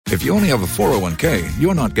If you only have a 401k,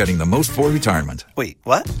 you're not getting the most for retirement. Wait,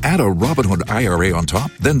 what? Add a Robinhood IRA on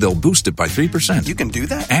top, then they'll boost it by 3%. You can do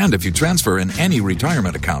that? And if you transfer in any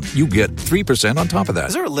retirement account, you get 3% on top of that.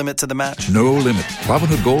 Is there a limit to the match? No limit.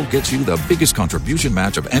 Robinhood Gold gets you the biggest contribution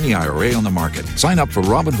match of any IRA on the market. Sign up for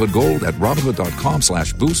Robinhood Gold at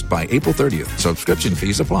Robinhood.com/boost by April 30th. Subscription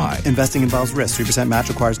fees apply. Investing involves risk. 3% match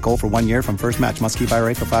requires gold for 1 year from first match. Must keep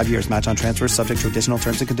IRA for 5 years. Match on transfers subject to additional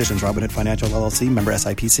terms and conditions. Robinhood Financial LLC, member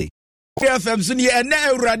SIPC. FM so ne na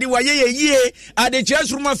awurade waye ade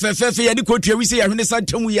chesruma fefefe ye de kotua wi se ye hwene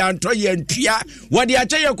santam ye anto ye ntua wode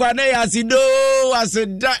ache ye kwa na ya asido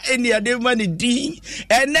aseda eni ade mani di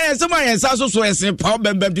ene so ma ye sa so ese pa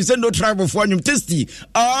bembem to say no travel for nyum tasty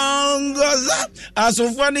angoza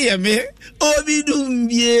asofo ne ye me obi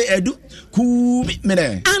dumbie edu ku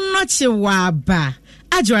mene anoche waba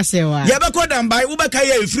Ajwasewa. Yabako dambai ubaka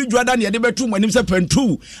ye free Jordan ye de betu manim se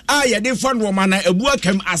pentu a ye de fan wo mana ebu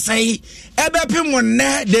akam asai ebepem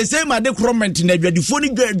wonne the same ade comment na adwadifo ni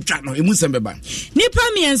dwa no emu sembeba nipa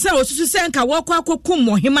miensa osusu senka wokọ akokum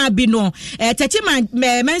mohima bi no tete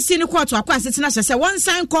mansi ni court akọ asetena sese won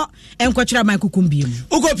san kọ enkotwera man kukum bi mu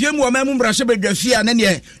ukopie mu mamu brahye bedwafia ne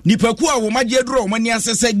ne nipa ku a wo magye dro wo mani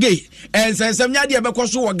asese gay ensensem nya de ebekọ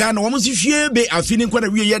so wo ga na wo msihwie be afini nkọ na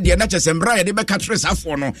wie ye de na chesembra ye de beka tres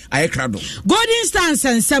no ayekrado Golden Star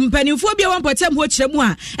sampanifo bia won potem ho kyeremu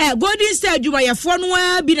a Golden Star adwuma yefo no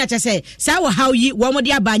a bi na kyese sa wo haw yi wo mo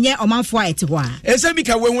de abanye omanfo a ete ho a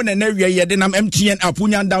esabika wenwu na nawie ye de nam MTN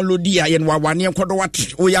apunya download dia ye no wawane enkodo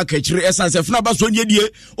wat o ya kachire esanse funa ba so nyedie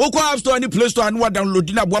okọ App Store ni Play Store no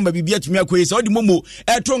download na boa ma bibia tumi akoyi sa odi momo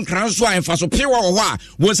eto nkran so a emfa so pewa wo ho a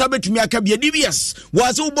wo sa betumi aka bia DBS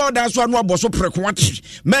wo se wo boda so anu aboso preko wat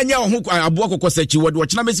manya wo ho abo kokosachi wo de wo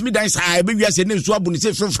china mesimi dan sa e be wiase ne nsu abu ni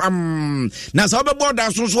se from na sa be boda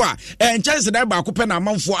so so a chance da ba ko pe na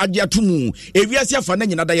amanfo age atumu e wiase afa na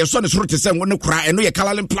nyina da ye so ne soro te se ngo ne kura eno ye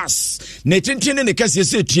Kalalin Plus ne tintin ne kase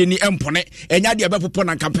se tie ni empone enya de abepopo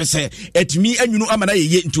na kampese etimi anwunu amana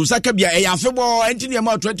ye ntusa ka bia e ya afebo entini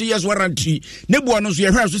ma 20 years warranty ne bo no so ye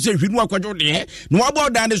hwa so se hwinu akwadwo de no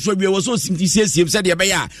aboda ne so bia wo so simtisiesie se de be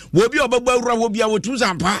ya wo bia obagba wura wo bia wo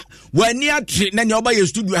tuzampa wani atre na ne oba ye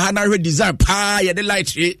studio ha na hwe design pa ye de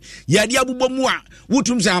light ye de abubomu a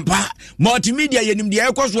wutum zampa multimedia yenim de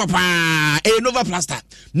ekoso pa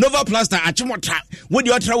Nova Plaster achimota wo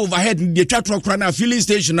de otra overhead de twatro kra na filling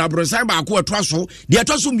station na bronsan ba ko atwa so de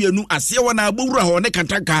atwaso mienu ase wona abowura ho ne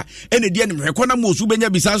kantaka ene de ne mhekọ na mosu benya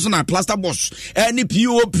bisa so na plaster boss ni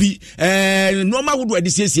POP normal would we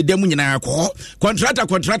siesie dem nyina akọ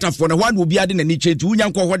contractor for na one will be ade na ni chenti wunya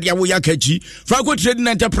nkọ ho de wo yakachi Franco Trading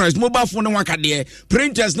Enterprise mobile phone ne wakade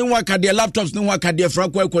printers ne wakade laptops ne wakade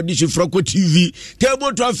Franco Condition Franco TV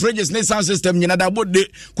tabletop fridges ne sound system nyina da bode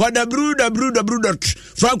kwa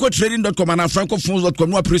www.francotrading.com and francophones.com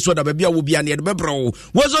no preso da bia wo bia ne de bebro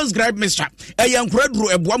was subscribe Mr.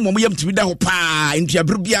 Eyankradro eboa mom yam timi da ho pa ntia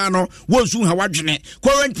bia no wo su ha wadwene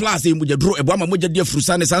current plus e muje dro eboa mom de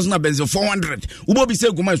frusa ne sanso na benzo 400 ubo bi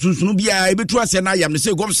se goma sunsun bia e betu ase na yam ne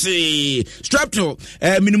se gomse strapto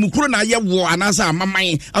minimukuro na ye wo anasa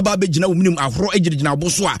amaman aba begina wo minim ahoro egirigina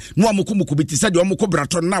oboso a no amokomuko bitisa de omoko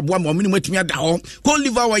braton na aboa mom minim atumi ada ho ko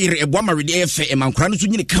liver wa yire eboa ma rede efe emankura no so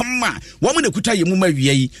nyine kama wo mo ne kuta ye mu ma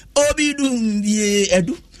wiei obi dum die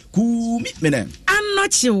edu ku mene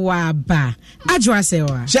anoche waba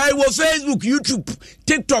Ajwasewa shai wo Facebook, YouTube,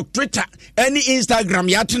 TikTok, Twitter, any Instagram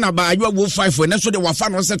yatina ba ayo wo 5 na so de wafa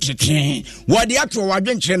no se tete wo de atro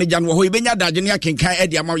wadwenkyere ne jan wo ho ibenya daje ne akenkan e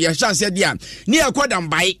de ama ye sha se de a ne akoda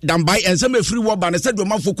dambai ensem afiri wo ba ne se de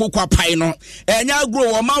mafo kokwa pai no enya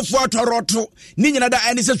agro wo mafo atoroto ni nyina da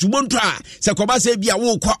ene se subonto a se koba se bia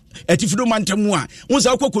wo kọ atifido mantamu a wo se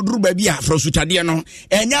akokoduru ba bia frosutade no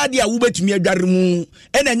enya de a wo betumi adware mu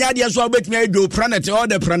ena enya de so betumi adwo planet all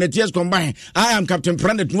the planets combine. I am Captain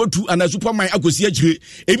Planet no two and a Superman akosi agire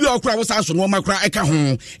ebi okra wo sa so no makra eka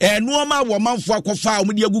ho no ma wo manfo akofa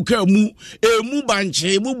o de aguka mu emu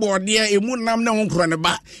banche emu bode emu nam na wonkro ne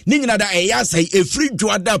ba ni nyina da eya sai efri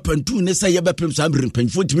dwoada pantu ne sai ye bepem sa mbrin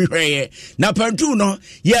panfo timi hweye na pantu no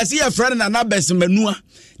yes ye friend na na besmanua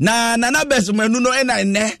na besmanu no ena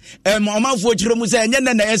ne omanfo kire mu sai enye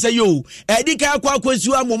na esa yo edika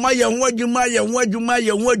akwakosu amoma ye ho adwuma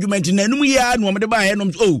ntinanum ya no omde ba he no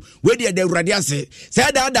we de awurade ase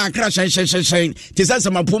say da akra shen te say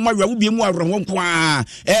samapo ma wo bi mu awro nko a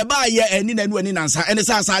ba ye ani nanu ani nansa ene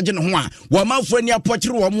sa age ne ho a wo manfo ani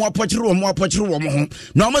apokire wo mo ho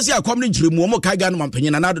na omo se akom ne njiremu omo ka ga no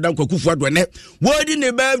mampanyina na adoda kwakufu adone wo di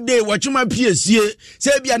ne birthday wo chuma piesie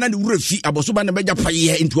say bia na ne wura fi aboso ba ne beja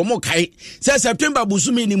paye nti omo kai say September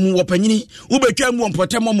busumi ni mu wopanyini ubetwa mu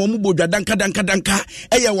mpotem mo mu bodwa danka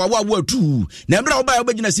eye wawa atu na ebra oba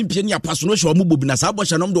obegina simpie ni apaso no hwe mu bobi na sa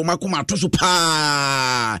bosha nom do makoma atoso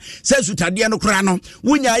pa se sutade no kra no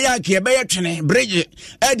wunya ya ke be yetwene bridge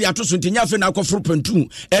e di atoso ntinya fe na akofro pantu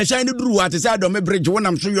e hyan ni duru ate se adom bridge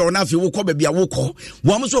wonam so yo na fe wo kɔ bebia wo kɔ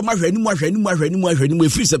wo am so ma hwani mu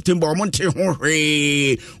free September o monte ho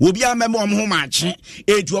hwe obi amem o ho maache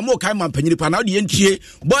etu o mo kan mampanyini pa na o de yentie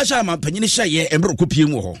bosha mampanyini hye emro kopie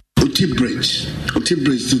mu ho Oti Bridge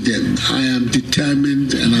to them. I am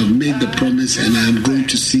determined and I've made the promise and I am going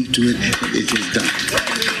to see to it. It is done.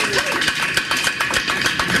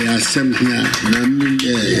 There are some here.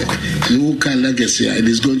 Local legacy. It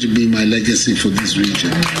is going to be my legacy for this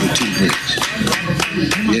region. Oti Bridge.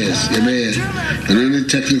 Yes. And any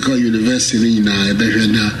technical university in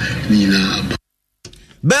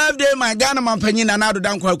birthday my Ghana mampanyin na nado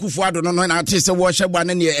danko akufo ado no na ate se wo hye bwa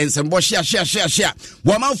ne ensembo hye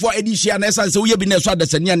wo manfo edihia na esanse wo ye bi na so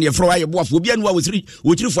adasania ne efro aye boafo obi anu wa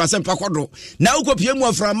wokirifo asempa kodo na ukopie mu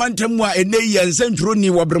afra mantam a eneyi ensentro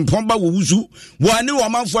ni wo brempomba wo wusu wo ane wo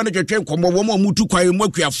manfo ne twetwe nkombo wo ma mutu kwae mu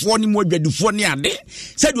akuafo ni mu adwadufo ni ade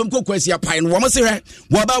saduom kokwasi apai no wo se hwe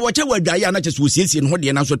wo ba wo che wadwaye na che so siesie no ho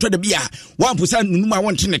de na so to da bia wo ampusa nunum a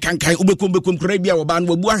wonte ne kankan obekom kra bia wo ba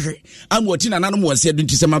no wabu ahwe amoti na nanom wo se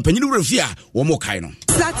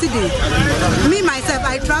Saturday, me myself,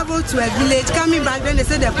 I traveled to a village. Coming back, then they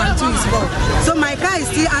said the pantu is full. So my car is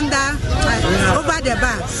still under over the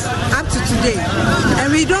bar up to today,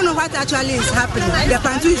 and we don't know what actually is happening. The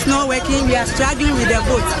pantu is not working. We are struggling with the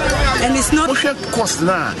boat, and it's not. Cost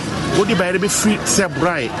now. What do you buy? Free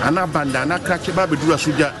sebrai, anabanda, anakrache babe dura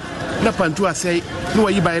suja. Na pantu asay no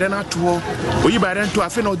yi bayre na to o yi bayre to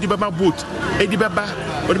afi na odi baba boat edi baba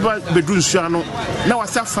odi baba bedru nsuano na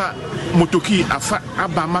wasafa motoki afa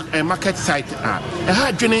aba market site ha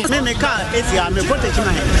dwene me ka efia me protect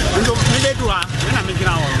na ndo me dey do a na me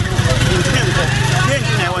gina wo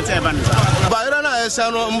na want eba no bayre na esa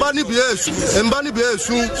no mba ni bi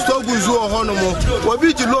esu stogu zu ohono mo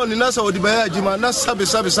obi ji loan na sa odi baya jima na sabe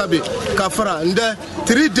kafara nde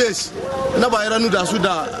 3 days na bayra nu da su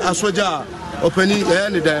da asoja opani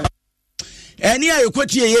ne da eni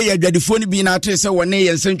ayekotie ye adwadifo ni bi na ate se wone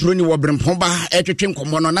ye nsentro ni wo brempomba etwetwe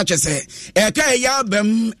nkomo no na kyese ka ya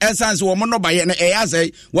abam essence wo mo no baye no ya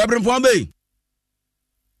sei wo brempomba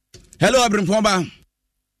hello brempomba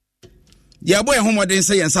ya boy homoden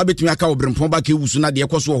se yensa betumi aka wo brempomba ke wusu na de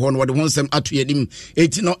ekoso ho no wo de ho nsem ato yedim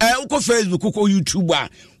eti no uko Facebook uko YouTube a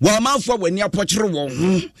wo amanfo wani apokere wo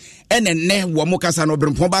ho enenne wo mo kasa no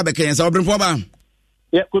brempomba be ke yensa wo brempomba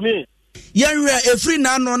ye komi yanwe efri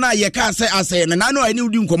na no na ye ka se ase na no ani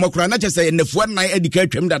udi nkomakura na kyese ennefuo na edika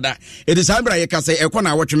atwam dada edi sambra ye ka se ekọ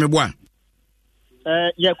na wotwe mebo a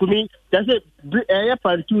ye komi tase ye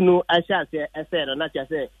pantu no asha se ese no na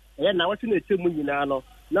kyese ye na wotwe na etemu nyina no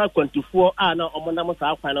na kwantufuo a na omonam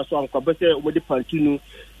sa akwan no so ankobe se omodi pantu no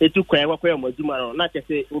etu kwan wakwa amaduma no na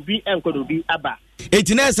kyese obi enkodo obi aba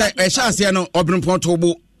eti na ese ehya ase no obrempon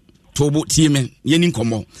tobo tieme yeni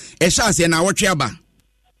nkomo ehya ase na wotwe aba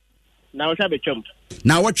na wotwe betwam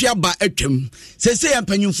na wotwe aba atwam sese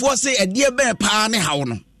yampanyimfo se ede be paa ne hawo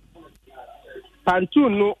no pantu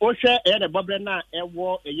no o hwe de bobre na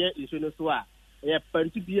ewo eye isu no so a ye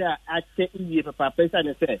pantu bia ate iye papa pesa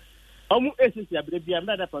ne se omu esisi abrebia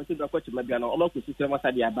mda da pantu do kwachi mabia no omo kwesi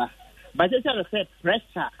masa de aba ba je se se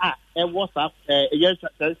pressure a ewo sa eye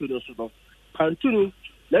transu do so no pantu no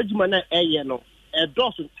na juma na eye no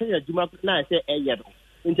edoso tenya juma na se eye no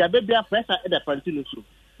nti abebia pressure e da pantu no so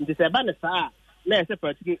nti se ba ne sa na ese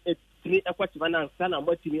pantu etini ekwachi na nsa na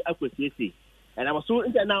motini akwesiesi and I was so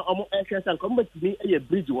into now almost exercise come to me a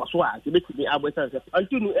bridge was why to make me able to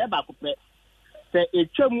until you ever could say a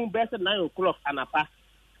chum better 9 o'clock and a pass.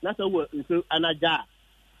 That's a word so anaja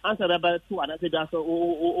answer about 2 and I said that's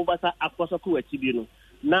over across a cool chibino.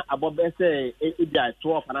 Now about say it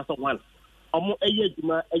 12 and that's 1. Almost a year,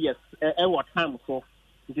 yes, what time for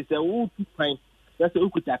it is a wood pine. That's a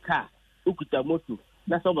ukuta car, ukuta moto.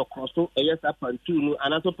 That's over cross a yes up and 2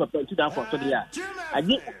 and also prepare to that for the I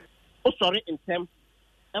did. Oh, sorry, in terms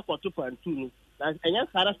of 2.2. And yes,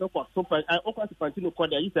 I so for 2.2. I also continue to call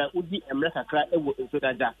the user would be America cry into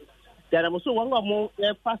that. There was also one more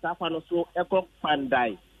pass up and also echo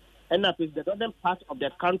pandai. And that is the northern part of the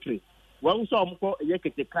country. One saw more a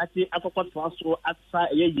yakety cratty, aqua so at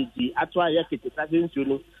a yeji, at why yakety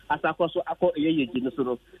cratty, as I also aqua a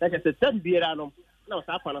yeji. That is a 10 beer annum. Now,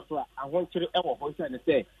 Sapanaso, I want to ever voice and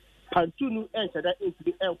say, Pantunu enter that into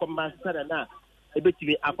the air command now.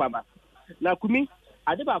 Ebetimi akwaba na kumi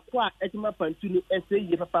adeba kwa etima pantu ese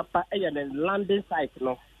ye papa eya landing site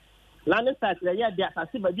no landing site ya dia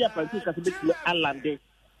asase ba dia pantu kase betimi alande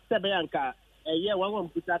Sebayanka, a year one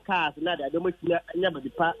put a cars, and I don't never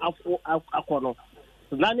depart a corner.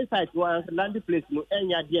 Landing site was landing place, no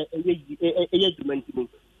any idea, a document.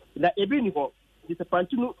 That a biniho is a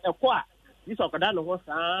pantino a qua. This Okadano was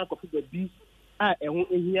a copy the beast. I won't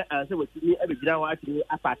hear answer with me every ground actually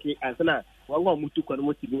a packet and so one to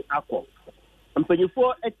convert to me alcohol. And when you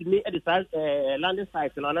for at me at the landing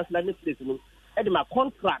site and honest landing place, at my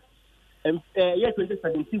contract. And year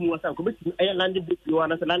 2017 was a committee a landing book you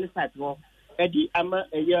want as a landing site. Eddie, I'm a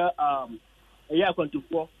year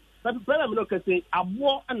 24. But the problem is say a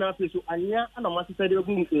war and a place and yeah, and a master said a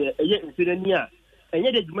year in Syria. And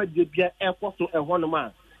yet, it might be a airport to a 1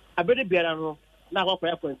 month. I better be around. Now, what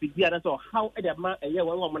happened to the other, so how a man a year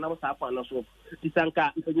 1 woman was up on us. The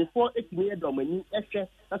Sanka, if you 4 8 year domain, extra,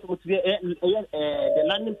 that's what the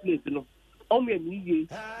landing place, you know. Only a year,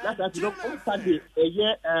 that's as you know, Sunday, a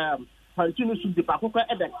year, continues to the Pacoka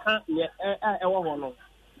at the camp near our honor.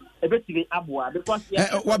 A bit to Abua because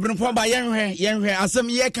what been for by young as some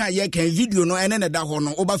yeka video no and that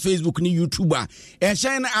honor over Facebook ni YouTuber. And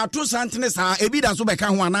shine our 2 sentences are a bit as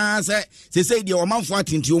Obekan say the man for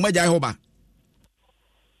to Umaja Hoba.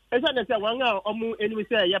 As I said, one hour almost anyway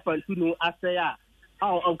say Yapan to know as they are.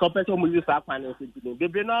 Our uncompetitive music finances.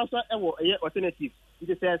 They also a alternative.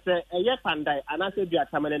 It says a year pandai, and I said, "Be a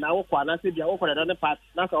Taman and our and I said, "Be a walk on another part."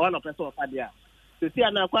 That's one of person of idea. To see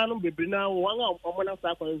an aquanum be now one of one of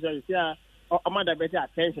our here, or mother better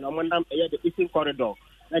attention, or one of the eastern corridor.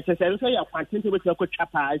 Like I said, say, I continue with your coach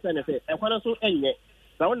chapa, I said, I want to so end yet.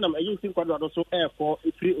 So when I'm using corridor, so air for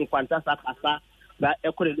free in Fantastic Asa, that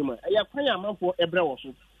equilibrium. I have quite a month for a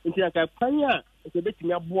browser. Until I can it's a bit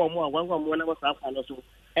more one of us and also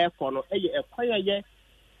air corner, a fire yet.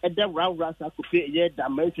 At the round rasa could be a year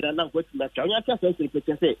dimension and not what to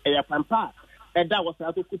say a pampa. And that was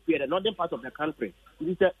how to compare the northern part of the country. It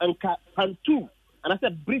is a Pantu, and I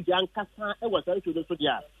said bridge and Casa, it was to the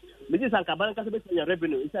Sodia. Mrs. Ankabanka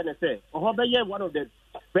revenue is an essay. Or one of the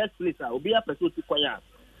best places will be a pursuit to Koya.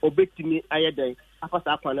 Obey to me, I had a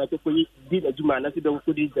Apasapana to did a Juma, and I said,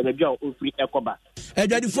 the girl will free a coba.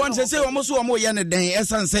 The phone says, almost one more yana day,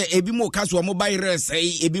 as I say, a bit more casual mobile race,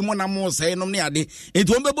 a bit more more say, no near the. It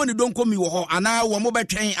won't be bonny, don't come you, and now one mobile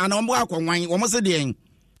train and on walk on wine, almost a day.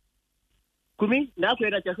 Kumi, now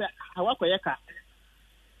that you say, Hawakoyaka.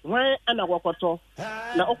 Why and a wakoto,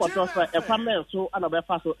 now Okoto, a family, so another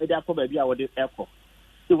faso, a day for baby, I would airport.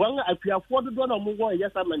 The one I pre afforded one or more,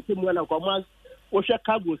 yes, I'm in Tim when I come.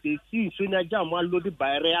 Chicago says, see, soon I jam one loaded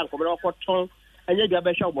by Ray and come for tongue, and yet the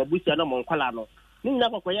best of Busia no Moncolano. Nina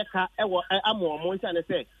Koyaka, I'm more Monta and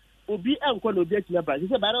say, will be uncle to get your brother. He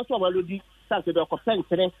said, but I also want to be something to compare,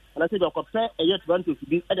 and I said, I'll compare, and yet want to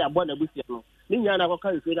be at a one of Busia. Nina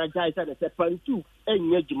Navaka, and I died and said, Pantu,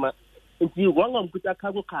 and Yajima. Until one of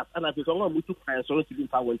Chicago Cup, and I become one to find so to be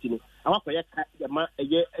found. I want a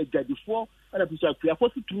year before, and I be sure to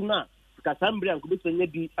 42 now. Casambria and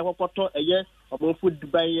Kubis be a quarter a year of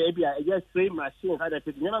food by a year spray machine had a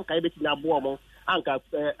Young Kaibet in a bomb, Anka,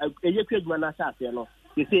 a year kid manasa.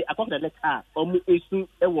 You say, I got the next car, almost a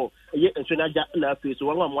year and Sonaja in our face,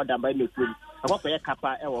 one more than by me. I want a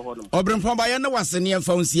kappa ever. Obrin from Bayana was near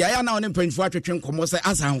Fonsi. I now in Prince Water Commosa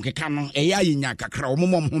as Uncle Canon, a Yayaka, Crow,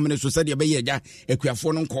 Mom, Woman Society, Bayaja, a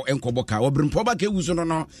Quiaphone, and Koboka, Obrin Pobake, who's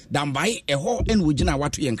on down by a whole and Wujina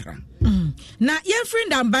Watu Yankra. Na your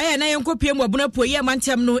friend and by and I am copying Wabunapo,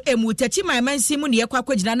 Yamantam no emu, Tachima, man, Simon,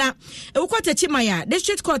 Yakwajana, Ukotachimaya,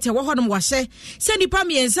 district court, Wahon was say, Sandy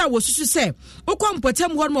Pami and Sa was to say, Okom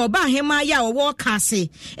Potem one more by him, ya or war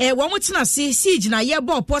cassie, one would not see siege na ye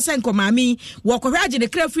bo posan comami, walk around in the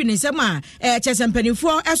clear in Sama, Chesam Penny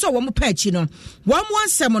 4, as so one patchino. One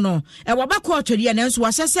seminal, a Wabako to the announced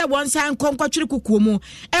was I said one sign concoction kukumu,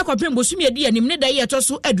 Echo Pimbusumia, dear, and midday yet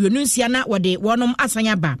also Edwin what they one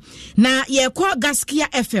Asanyaba. Na ye kwa Gaskia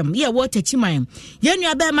FM ye wo tachima ye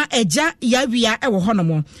nua ba ma eja ya wia e wo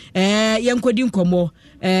honomo ye nkodi nkomo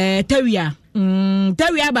tawia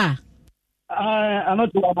ba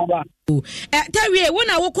anoto baba tawia wo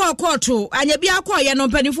na wo kwa koto anya bia kwa ye no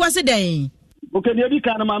mpanifo ase den okay ne bi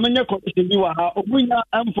kan ma menye commission bi wa ha obunya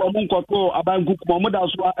amfo mo nkoto abangu ko mo da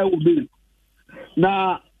so e wo bi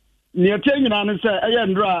na ne tenyina ne se eye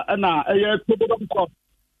ndra na eye tobodom ko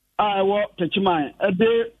a wo tachima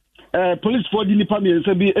police for the nipa me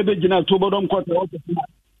say bi ebegina tobodom court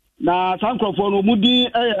na sankrofo no mudi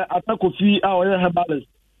atakofi a oye herbals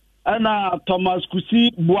na Thomas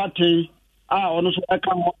Kusi Boate a ono so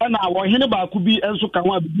eka ho na wo hene ba ku bi enso ka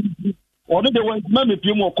ho abi ono de wan ma me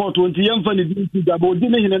pie mo court nti yemfa ne di gabo di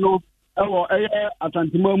ne hene no ewo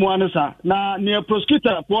atantimamu anesa na ne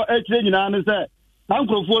prosecutor for ekire nyina ne say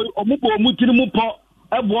sankrofo omubo omutiri mu po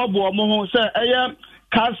ebobo mo ho say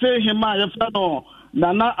Kase Hima Yefano,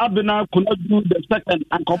 Nana Abena Kunadu the second,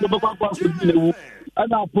 and Kobo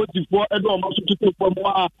and I put it for Edom to for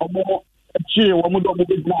more or more cheer or more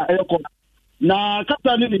aircon. Now,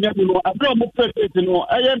 Captain, I don't know, I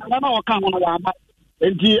am not account on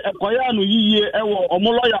and the Koyanu ye or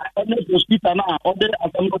Moloya and Mosquito now, or they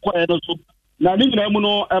are some required also. Now,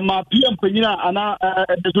 Nino and my PM Penina and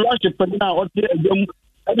the Russian Penina or them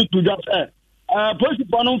to just say. First,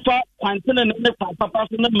 Bonfa, Quantin and the Papa,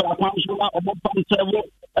 and the several,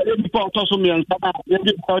 report also me and Sama,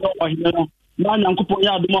 Nan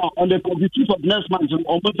Kupoya on the 22th of next month,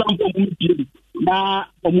 or Mozambique, now,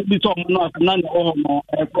 or movie talk, none or more,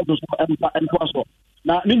 and Crosso.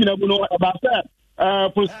 Now, Nino about that,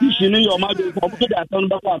 position in your mother, for that on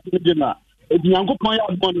the part of dinner. If you go point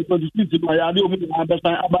out money for the city, my idea will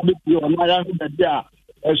understand about it, or my idea.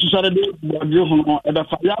 Saturday, the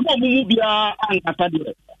Mubia and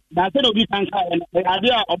Atadia. That's it, we can say the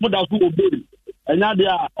idea of what who will be an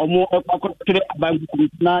idea or more about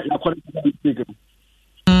now.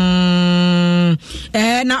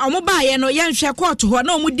 Na omobaye no yenhwe court ho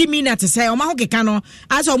na omudi minute say omahoke kano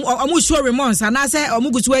as omuso remorse and say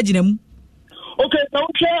omugusu agina mu. Okay, now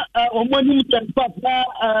omani mu part na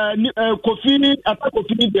Kofi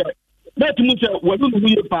Atakofini there. That means we don't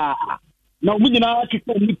know pa. Na umujina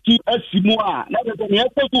kiko miti asimua na bebe ni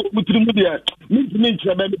eto mutirimu de mint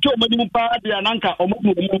bebe cho mani mu pa de ananka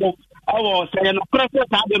omumu awo say na pressure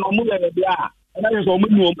ta de no mu le bia na yeso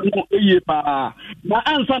omumu eye pa na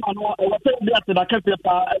ansa na no o say de atda kase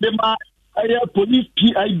pa de ma area police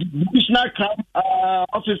PID divisional crime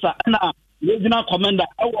officer na regional commander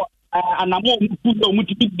awo anamo mutu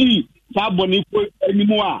mutibidi sa boni ko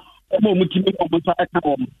enimu a mo mutimi mo sa eka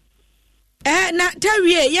wo na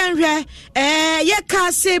tawie yanhwe ye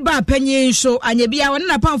Kasiebo panyin so anya bia won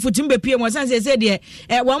na pamfotim bepie mo san se de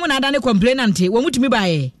wo mo na da ne complainant wo mutumi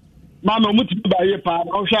baaye mama mutumi baaye pa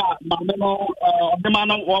o hwa mama no de ma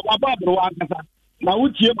no wa babro wa kasa na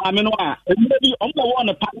wutie mama no a ebi o mo wo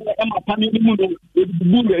na pa e ma pa ni mu no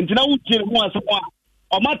bulu entina wutie mu asemo a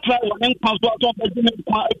o ma try wo en kwanso ato pa de ne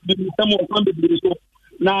kwa e bi se mo kwa be so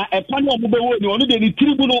na e pa no mo be wo ni onu de ni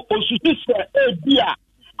tribu no osusu se e bia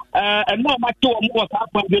and no matter what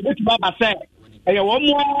happened, the bit Baba said, a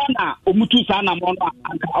woman, Omutu Sana Mona,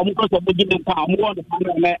 and Omukas of the Gideon Town, one of the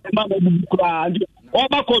Mother Kura, all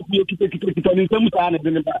back to in some time in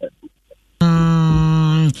the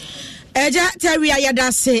Eja Terry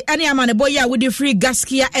Ayadase, any amane boya with the free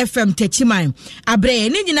Gaskia FM Techimine. Abre,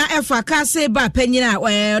 Nina Efa Kasiebo Penina,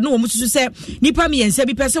 no musu say, Nipami and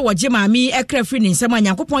Sebi Pesa or Jima, me, a crefrin in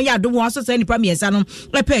Samanya, Copoya, do want to send Nipami and Sanon,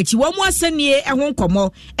 Lepechi, one more send ye and won't come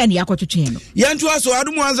more, and Yako to channel. Yantua, so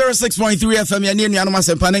Adom 106.3 FM, Yanamas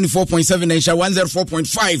and Panani 4.7, Asia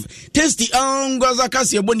 104.5. Tasty Goza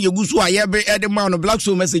Kasiebo, Yagusu, Ayabe, Edemon, Black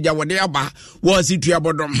Soul message, our deaba was it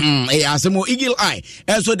Triabodom, Asemo Eagle Eye,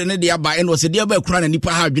 and so the Nadia. And was a dear by crying and nipa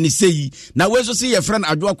have been say. Now, where's to see a friend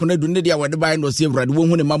I do a connect with Nadia, what the buy was here, right?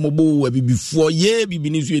 Woman, Mamma Boo, before ye be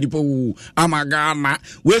beneath you, Amagana.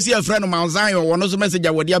 Where's your friend of Mount Zion? One of the message I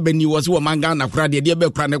would have been you was who Mangana, cried the dear by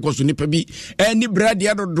crying across to Nipabi, and the bread the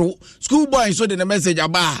other do. Schoolboy so the message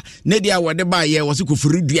about Nadia, what the buy was who could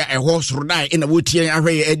free a horse or die in a wood here,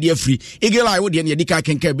 a dear free. Eagle I would, and Yadika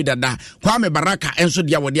can carry that. Kwame Baraka, and so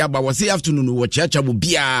the Awadiaba was the afternoon, what church will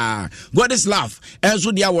be. God is love, and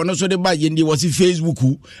so the one also the by yendi was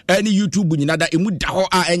Facebook any YouTube nyina da emu da ho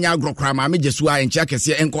a enya agrokra ma me jesu a encha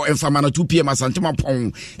kese enko enfama na 2 pm asantema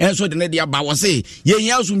pon enso de ne dia ba wo se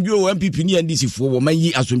yenya asomdwe o MPP ni NDC fo wo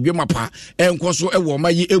mayi asomdwe mapa enko so e wo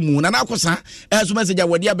mayi emu na na akosa enso message a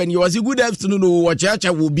wodi abani was good afternoon wo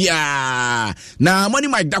chacha wo bia na money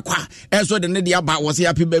my dakwa enso de ne dia ba wo se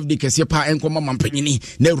happy birthday kese pa enko mama mpanyini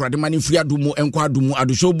na urade mani free adumu enko adumu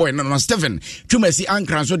adu show boy na Stephen tumasi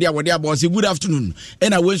ankran so dia wodi aba wo se good afternoon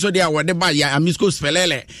ena we so dia wode ba ya amisko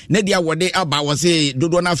spelele ne dia wode aba wose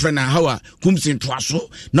dodo na frena hawa kumsin twaso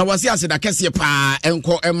na wase aseda kese pa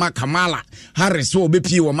enko ema Kamala Harris wo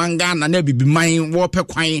bepie wo mangana na bibiman wo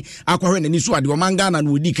pekwan akwahwe na nisu ade wo mangana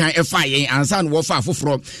na odi kan efa yen ansa na wo fa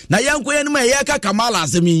afoforo na yanko yen ma ye ka Kamala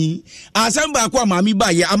asemi asamba akwa mami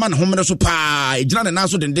ba ye ama na homre so pa ejina na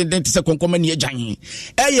so den se konkoma ni agyan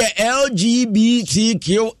eye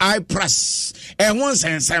LGBTQI+ ehon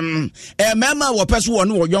sensem mema wo peso wo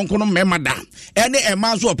no wo nkono mema da ene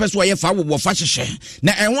ema so opeso ye fa wo fa hyehye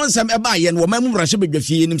na enwo nsem eba ye no mamu brahye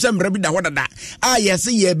bedwafie nim se mra bi da hodada a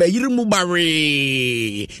yese ye ba yiri mu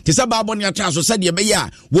bare ti se ba boni atra so se de be ya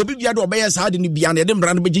wo bi bia de obeye sa de ni bia na de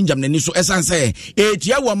mra no beginjam nani so esanse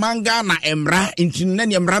etia wo manga na emra intinne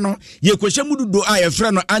ne emra no ye kwehye mududo a ye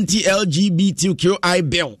frɛ no anti LGBTQI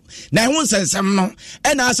bill na ho nsensem no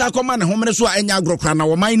ena asa koma ne homene so a enya agrokra na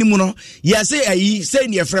wo man ni mu no ye se ayi se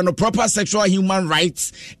ne frɛ no proper sexual human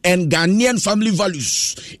rights and Ghanaian family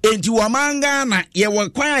values enti wo manga na ye wo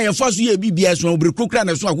kwan ye fa so ye bibia so obrikokra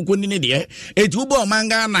na so akoko ni ne de enti wo bo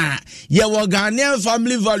manga na ye wo Ghanaian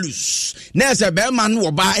family values na se be man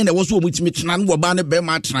wo ba ena wo so omutimi tena no wo ba ne be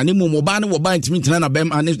ma tena ne mu wo ba ne wo ba ntimi tena na be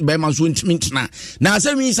ma ne be ma so ntimi tena na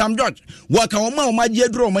asemi Sam George wo ka wo ma je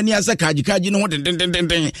dro mani asa kaji ne ho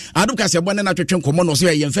den Adom Kasiebo ne na twetwe komo no so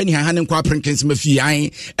ye mfani ha ne kwa prenkensi mafi an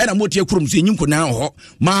ena motie kurum so enyi nkona ho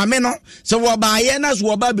maame no se wo ba ye na so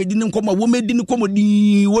wo ba bedi ne komo wo medi ne komo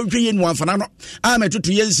di wo hwe ye no amfana no a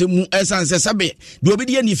metoto ye nsemu esanse sabe de obi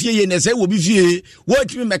de ne fie ye ne se wo bi fie wo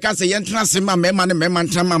timi meka se ye ntena se ma mema ne mema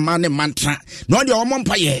ntama ma ne mantra no de wo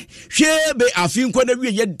mompa ye hwe be afi nko na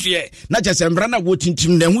wie ye de na chese mbra na wo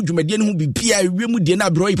tintim ne ho dwumadie ne ho bibia wie mu de na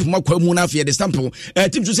bro ipoma kwa mu na afie de sample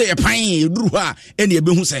tim so se ye pan duru ha ene ye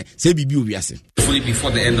be hu se bibi obiase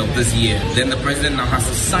before the end of this year, then the president now has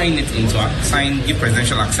to give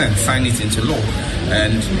presidential accent, sign it into law.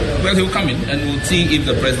 And well, he'll come in and we'll see if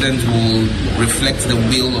the president will reflect the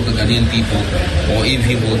will of the Ghanaian people or if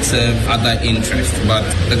he will serve other interests. But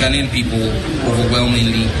the Ghanaian people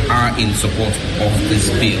overwhelmingly are in support of this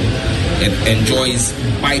bill. It enjoys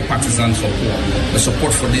bipartisan support. The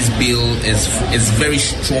support for this bill is very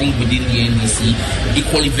strong within the NDC,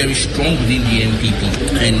 equally very strong within the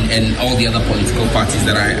NPP and all the other political parties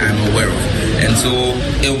that I am aware of. And so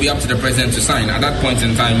it will be up to the president to sign. At that point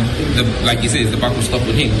in time, like he says, the buck will stop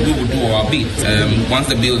with him. We will do our bit. Once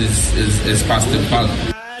the bill is passed in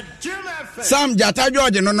Parliament. Sam Jata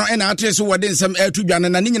George no ena atreso wode nsem atudwane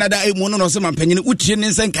na nyina da emu no se mampanyine utie ne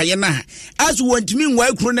nsen kaye na aso wantimi nwa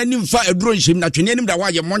akuro na nimfa aduro nhim na twene nim da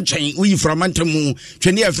waye monchen uyi framantem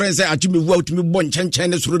twene e friend say atumi wu atumi bo nchenchen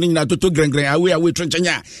ne soro nyina toto grengren awe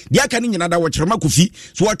twenchenya dia ka ne nyina da wo kyerema kofi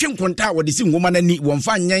so wotwe nkonta wode si ngoma na ni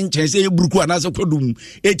wonfa nyen nchen se eburuku anase kodum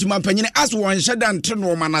eti mampanyine aso won hyeda ntre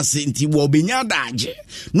no manase nti wo benya daage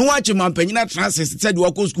no wache mampanyine transit said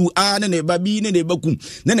wako school ne ba bi ne bakum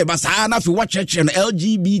ne ba saa na fi watch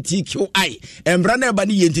LGBTQI embra na ba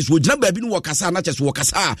ni yenti so gina ba bi no wakasa na chese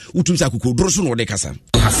wakasa utumsa kokodro so no de kasa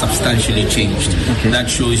has substantially changed. That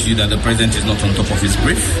shows you that the president is not on top of his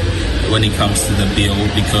brief when it comes to the bill,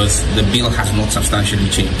 because the bill has not substantially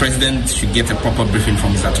changed. President should get a proper briefing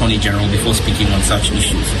from his Attorney General before speaking on such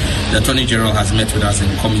issues. The Attorney General has met with us in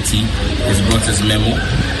committee, has brought his memo.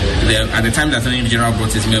 At the time the Attorney General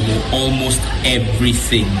brought his memo, almost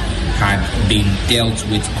everything had been dealt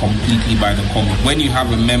with completely by the court. When you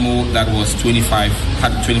have a memo that was 25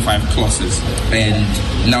 clauses, and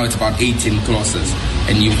now it's about 18 clauses,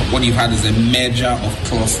 and what you had is a merger of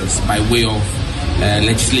clauses by way of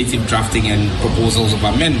legislative drafting and proposals of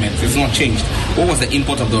amendments. It's not changed. What was the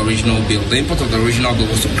import of the original bill? The import of the original bill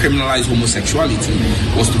was to criminalize homosexuality,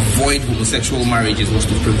 was to void homosexual marriages, was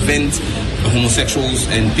to prevent homosexuals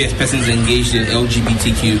and persons engaged in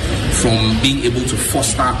LGBTQ from being able to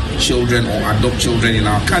foster children or adopt children in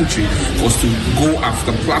our country, was to go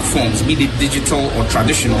after platforms, be they digital or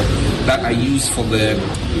traditional, that are used for the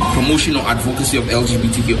promotion or advocacy of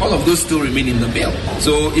LGBTQ. All of those still remain in the bill.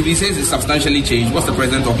 So if he says it's substantially changed, what's the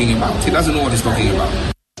president talking about? He doesn't know what he's talking about.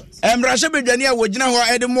 Embrashe bedwania wojina ho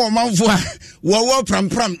edemo manfo a wo pram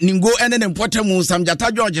ningo ene ne mpotemu Sam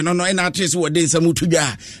Jata George no ena atrese wode nsam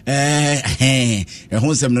utudwa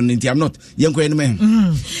ho nsam no nti am not yenko ene me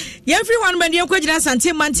everyone man yenko gina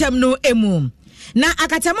sante mantem no emu na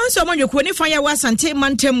akatamanso amonyokuo ne fanya wa sante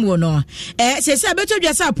mantem wo no sese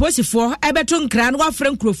abetodwa sa aposifo ebeto nkra no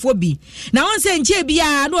wafre nkrofo bi na won se nche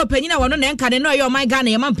bia na opanyina wono na enka ne no ye oman Ghana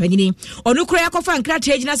ye mampanyini onu kro yakofa nkra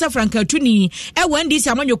tragina sa frankatuni wandi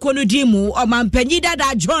sa amonyokuo no dimu omampanyi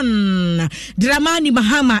dada John Dramani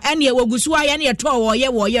Mahama ene wagusu aya ne to wo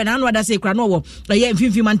ye na anwada se kra no wo ye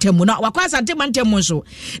mfimfi mantem no wakwa sante mantem so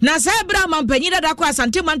na sa bra mampanyi dada kwa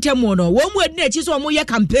sante mantem no wo mu edi na chi so mo ye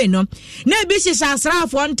campaign no na bi asra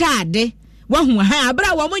fo ntade wahu ha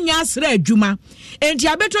abra wo munya asra adwuma enti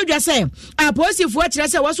abetodwa se aposifo akire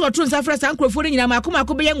se wo so otu nsafra sankrofo nyina makoma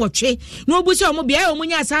be ye nwotwe na obusi o mu bia o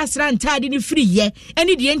munya asra ntade ni free ye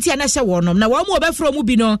eni de enti na se wonom na wo mu obefro mu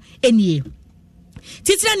bi no enie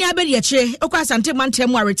Titina ni abedi akyire okwa Asante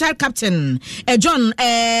Mantem wa retired captain John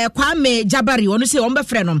Kwame Jabari onu se ombe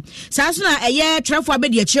frɛ no saa so na trefo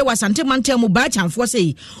abedi akyire wa Asante Mantem ba chamfo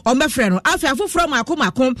sei ombe frɛ no afi afoforo mako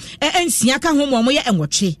ensia ka ho mo ye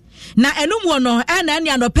enwotwe na enum no na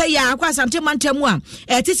ne anopa ya akwa Asante Mantem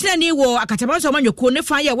a titina ni wo akatamanso manyoko ne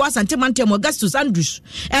fa ye wa Asante Mantem Augustus Andrews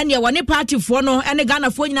ene wo ne party fo no ene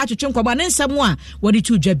Ghana fo nyina twetwe nkɔba ne nsɛm a wɔde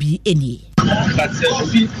tu dwa bi eni but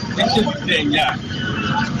we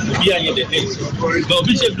be any the things but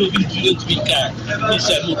we should do to be kind we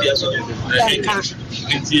shall move here so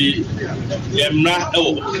it's emra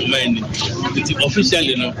it's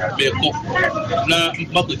officially no be ko na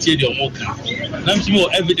makotie de omoka na mtimo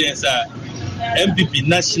evidence MPP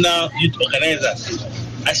National Youth Organizers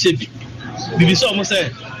ashebi bibi so mo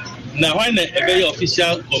say na when a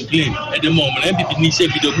official complaint at the moment MPP ni say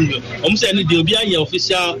video mo say ni dey obi anya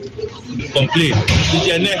official complaint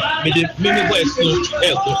me voice no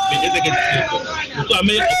echo me executive so I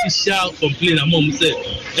make official complaint among say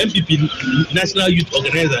MPP National Youth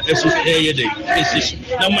Organizer so here dey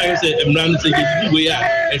na my say emran say give way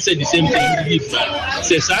and say the same thing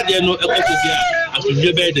say sadia no echo bia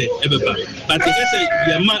asodwe be dey ebeba but they say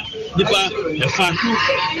yama nipa efa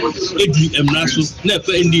edi emraso na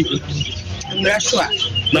efa ndi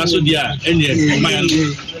emraso dia ene man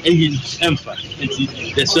ehin emfa enti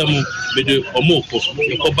desamo be de omoko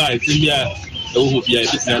ekoba etimia owo bia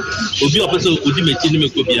ebisan obi opeso odi mechi ni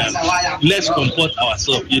meko bia let's comport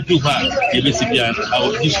ourselves you do hard you be bia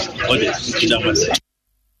our give others to them.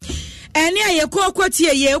 Eni aye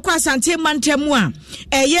kwatie ye kwa Asante Mantem a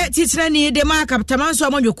eye titrani de ma kaptamanso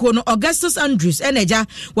amanyoko no Augustus Andrews eneja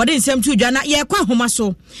wode nsem tu dwa na ye kwa homa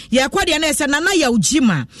so ye kwa de na ese nana ya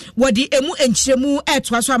ujima wode emu enkyeremu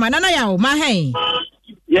etwa so ama nana ya o ma hen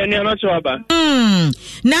ye ne no so aba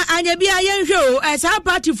na anya bia ye nhwe o sa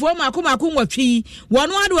party fo makoma nwatwi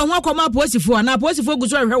wono ade wo akoma posifo na posifo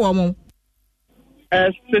guso hwe wo mo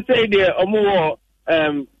say de omo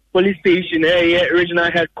police station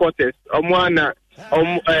regional headquarters omwana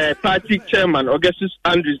party chairman Augustus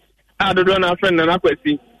Andrews adodo na friend na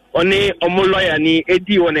kwesi oni omo lawyer ni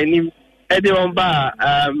edi wonani edi on ba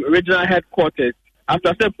regional headquarters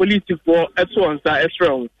after say police for esonsa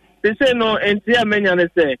esrong they say no entia menya ne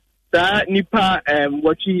say that nipa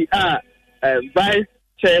wachi vice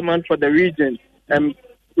chairman for the region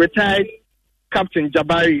retired Captain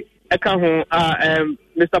Jabari eka ho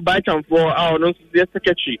Mr. Baicham for our the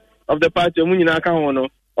secretary of the party omunyina aka ho no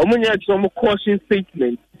omunya some caution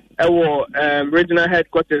statement regional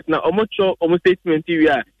headquarters na omocho statement wi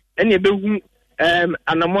a ene behu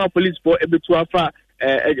anamo police for ebetu afa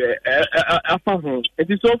ho it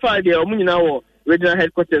is so far the omunyina wo regional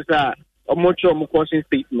headquarters omocho caution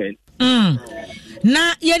statement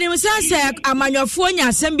na yenim sase amanyofo nya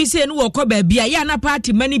asem bi se no wo kɔ ba bia ya na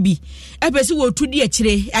party mani bi epesi wo tu di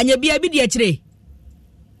akire anya bia bi di akire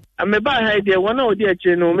ameba ha de wona odi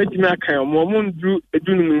akire no metimi akan omo ndru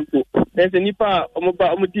edunum mpo nse nipa omo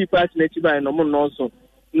ba omo di party na chiba no omo no so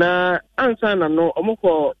na ansa na no omo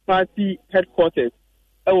kɔ party headquarters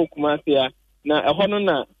ewo Kumasi ya na ɛhɔ no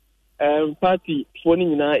na party fo ni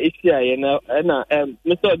nyina esia ye na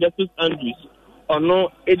Mr. Augustus Andrews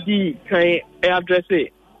ono edi kan address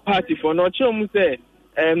party for no chom say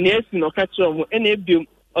neesi no ka chom ene ebium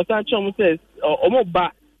osa chom say omo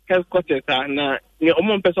ba headquarters na ne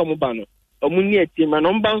omo mpesa omo ba no omo ni eti ma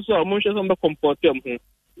no mba nso omo hwe so mba comport am ho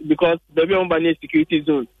because the be omo ba ni security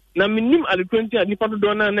zone na minim adekwenti a nipa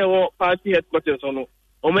do na na wo party headquarters no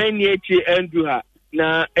omo ni echi endu ha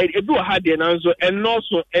na ebi wa ha de na nso eno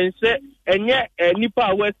so ense enye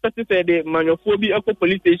nipa we specified the manyofo bi eko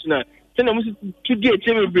police station na musi tudi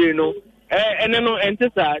echemebe no ene no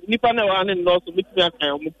entesa nipa na wa ne no so mitimi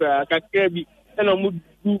akan mu pra kakra bi na mu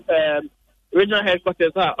du regional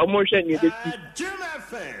headquarters omo hwe ni beti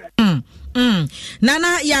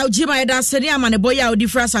nana ya ujima eda seri amane boya odi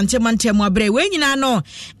fra Asante Mantem abre we nyina no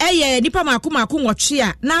eye nipa mako nwotwe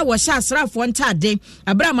a na wo sha asrafo ntade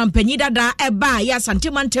abra mampanyi dada eba ya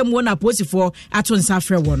Asante Mantem wo na posifo ato nsa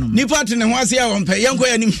frɛ wo no nipa tene ho ase ya wo mpa yenko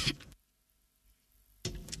ya nim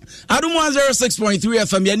Adom 106.3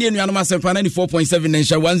 FM yani enu asempa 94.7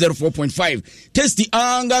 nensha 104.5 Tasty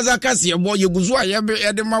angaza Kasiebo yeguzu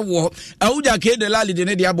ayede mawo awuja kede lali de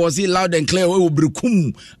ne dia bosi loud and clear we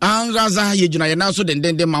obrekum angaza yejuna ye na so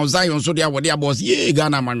dendende mauzayon so dia wode abosi ye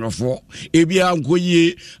Ghana manwofo ebia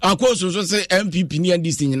nkoye akoso so se MPP ni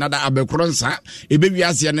ndisi nyina da abekronsa ebewi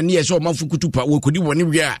ase na ne ye so mafukutupa we kodi woni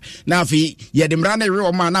wi na afi ye de mra na we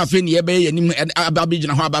o ma na afi ne ye be ye nim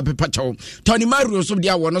abejuna ho abapepa chawo Tony Mario so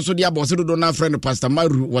dia wono so de abose do na friend Pastor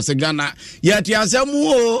Maru was Ghana yet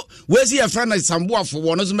yasamu we see a friend Samboa for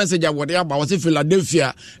one message what about was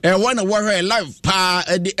Philadelphia one war live pa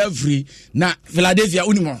every na Philadelphia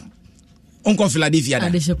unimo onko Philadelphia da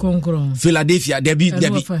Philadelphia debi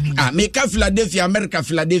make Philadelphia America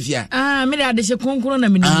Philadelphia me da de konkoro na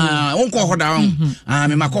me onko hoda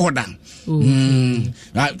me makohoda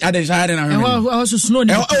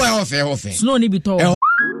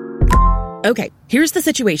Okay, here's the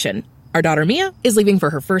situation. Our daughter Mia is leaving for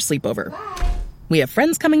her first sleepover. We have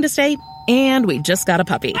friends coming to stay, and we just got a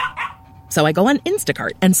puppy. So I go on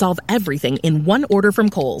Instacart and solve everything in one order from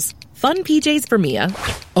Kohl's. Fun PJs for Mia,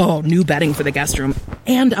 new bedding for the guest room,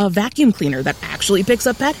 and a vacuum cleaner that actually picks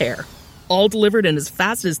up pet hair. All delivered in as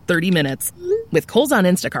fast as 30 minutes. With Kohl's on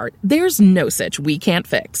Instacart, there's no such we can't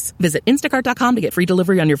fix. Visit instacart.com to get free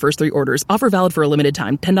delivery on your first 3 orders. Offer valid for a limited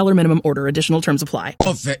time. $10 minimum order. Additional terms apply.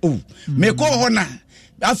 Me ko hona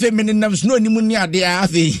afi me nam sno ni mu ni ade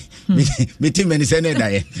afi me ti me ni se ne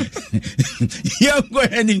dae ya ko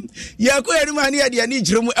ani mani ade ani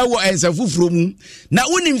kiremu ewo ensa fufuro mu na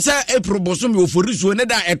wonim sa eproboso me oforiso ne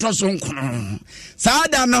da etoso nkono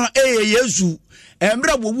saada no Yesu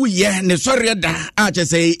Embra bobu ye ne sori da a che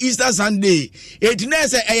say Easter Sunday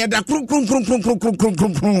etinese eyeda krum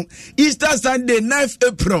Easter Sunday 9th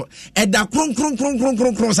April eda krum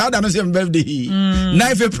sa da no say birthday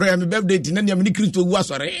 9th April my birthday tin na me Kristo gu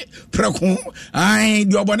asori preko ai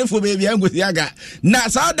di obonefo be bia ngosi aga na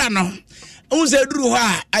sa da no unse duru ho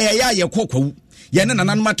a ayaya ye kokwu ye ne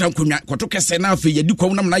nanan matan konwa koto kese na afi ye di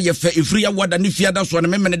kwom na ye fa efri ya wada ne fiada so ne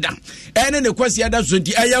memene da ene ne kwasi ada so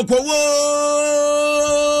nti ayakwo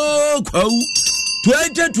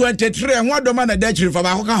 2023 nwadoma na dachiri fa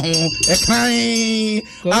ba ho ka ho ekan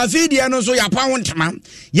afidia no so ya pa ho ntema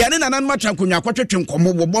ye ne nanan matan konwa kwatwetwe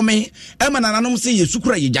nkomo bobome ema nananom se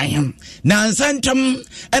yesukura yejan na nsantam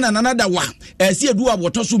ena nanada wa esi edu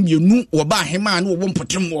aboto so mienu wo ba hema na wo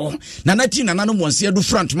mpotem wo na nati nananom wonse edu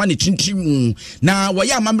front ma ne tintim na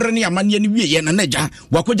waya amamre ne amane ne wie ye na naja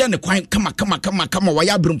wakoja ne kwan kama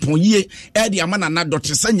waya brempon yie edi amana na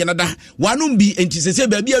dote sanyena da wanom bi entisese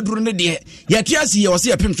ba bi aduru ne de ye ye wose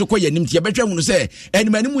yapem so koye nim tie betwa hunu se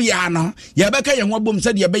enimanimu ya no ye beka ye ho bom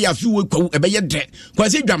se de be ya fi wo kwawu ebe ye de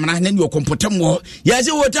kwase dwamana ne ne okompotem wo ye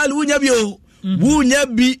se hotel wunya bi o wunya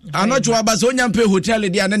bi anocho abase onya mpe hotel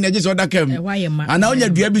de ana ne je so dakam ana onya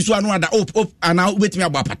dua bi so anu ada op ana obetimi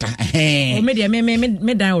abapata o me de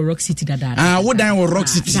me dan Rock City dada wo dan Rock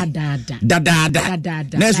City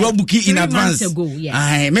dada next we book in advance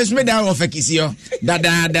ai me dan of Kasiebo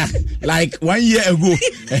dada like 1 year ago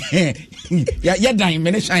ya dan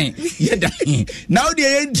me shine ya dan now the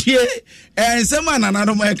entie sema na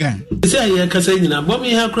no meka say ya kasa nyina bo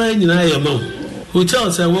me ha kra nyina ya ma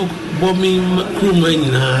hotel say wo bo me room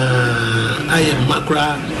nyina aye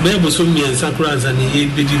makra be bo so mi ensakra nsa ne ye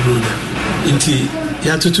bedi broda nti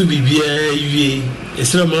ya tutu bibia wie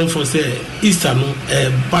esra man for say Easter no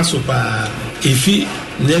paso pa efi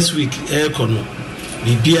next week kono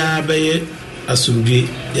bibia be asumdwe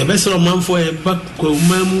ya besoro manfo e ba kwa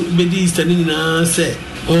mamu bedi Easter ni na se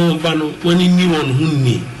o ba no woni ni won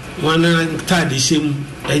hunni wana tade shem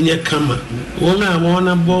enye kama wona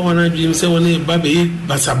wona bo wona dwim se wona ba be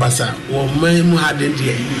basabasa wo mamu haden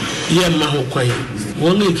de ye ma ho kwan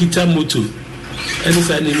wona ekita moto eni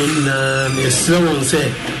sa ni no na ne se won se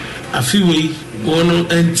afiwe wono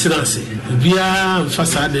entrance bia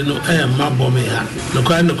fasade no ma bome ha no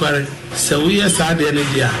kwa se we sade ne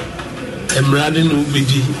dia emrade no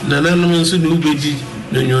ubedi nananom nso no ubedi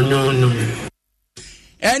no nyonyonyo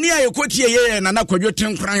eni ayekotie ye nana kwadwo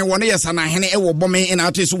tenkran wona yesa na hene ewo bome ina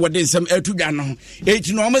ateso wode nsem atudwa no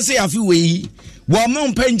eti no omse afi weyi wo mo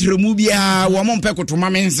mpanjiremu bia wo mo mpekotoma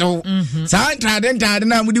menso sa ntade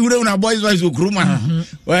na mudi wure na boys boys okruma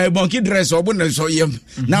bonki dress obo na so yem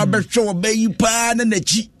na betwe obayi pa na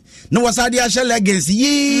nachi no wasade a shell legacy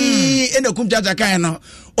yi ena kumtaja kan no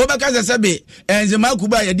obaka sebe enzema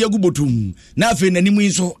kuba ya dia gubotum na afi nanimu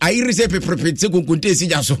nso ayiri se peprepete konkonte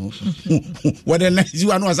sija so wode na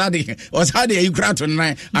ziwa no wasade ayi krato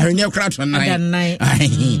nan ahwenye krato nan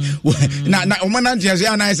na omana ntiase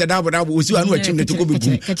ana se dabo osiwa no achim ne to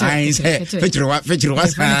kobebu ai se fechirwa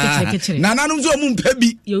na nanum zo mu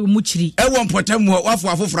mpabi yo muchiri ewo mpotam wafo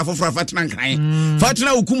afofra fatna nkran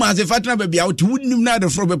fatna ukuma ze fatna babia otu wunim na de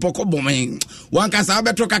fro be poko bomen wanka sa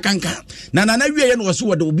beto kakanka na wie ye no waso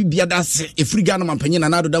obi biada se efriga no mampanyi na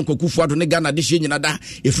nado dan kwakufu ado ne Ghana de hye nyina da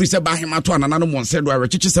efri se ba hema to anana no monse do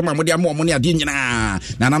awechiche se ma mode am ne ade nyina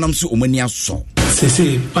na nanam so omani aso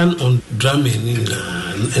say pan on drumming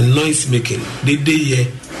and noise making they ye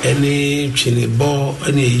any chine bo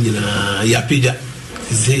any nyina ya pija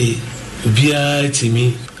say bia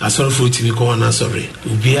timi asɔrefo timi kɔ na asɔre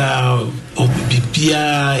obia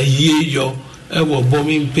obibia yeyo ewo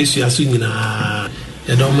bomi mpesua so nyinaa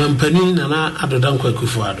ɛdɔ mampani na adoda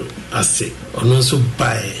nkwakufu ado ase ɔno nso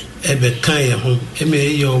bae ebe kan ye ho eme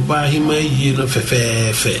ye oba hima yie no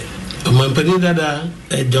fefefe mampani dada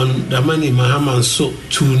John Damani Mahama so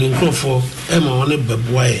tu ni nkrofo ema woni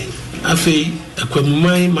beboae afei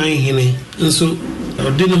akwamumai man hene nso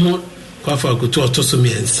ɔde no ho kwafa akoto ɔtoso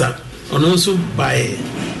miensa ɔno nso bae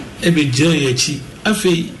ebe gyina yachi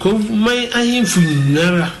afei ko man ahemfu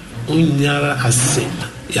nyara ase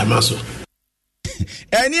yamaso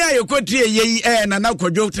eni ayokotrie yeyi na na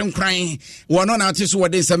kwadwo tenkran wono na ate so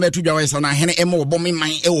wode nsama atudwa wesa na hene ema wobome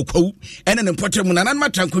man wokwu ene ne potremu na nan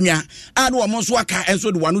matrankonwa anu wo monso aka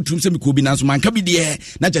enso de wano tum semi ko bi nanso manka bi de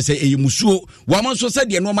na chese eyimusuo wo monso se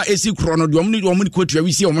de no ma esi kro no de wo ni kotwa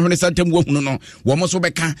wisi wo hwene santam wo hunu no wo monso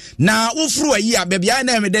beka na wofuru ayi a bebia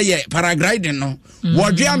na emede ye paragliding no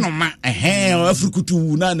wodwe anoma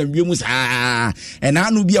afrikutu na na wiemu saa ena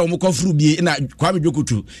anu bia wo mokofuru bi na kwa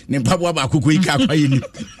bedwokutu ne mpabo ba akoko ika ayini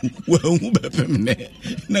wa hu bepemne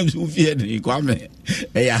na bi ufie de kwame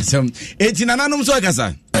asem eti nananum so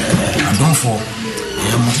akasa Adom for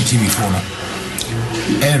TV for no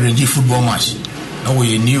ready football match na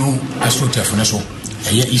we new astroturf no so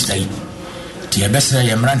Easter ti ebesere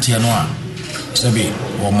ye mrantie no a sebe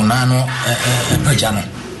wo munano paja no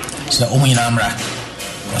se o munyina amra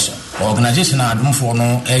so organization Adom for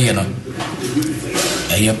no no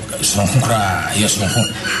sonkra sonko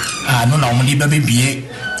no na omudi bebie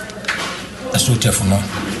astroturf no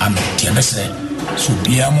am ti ebesere so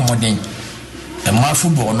bia mo moden ma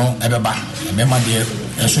football no ebeba emema de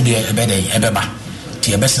enso de ebeba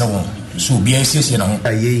ti ebesere won so bia siesie no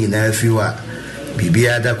ayi na fiwa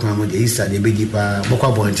bibia da kwa mo de Easter de bedi pa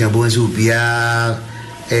bokwa bontia bo so bia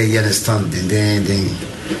you understand then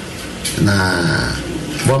na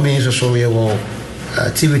bomi so ye wo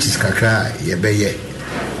activities kakra ye beye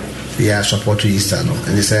ya support Easter no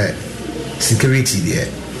and say security there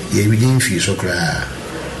ye within fee so kra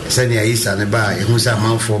sani Easter ne ba ye hu sa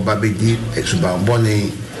manfo ba bedi exuba mbone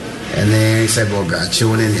ene se boga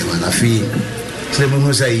chiwone ne na fi se mo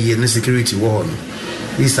hu sa ye ne security wo no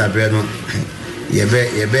Easter bre no ye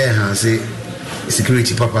be han se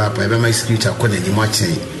security papa ye be my security akona ni mo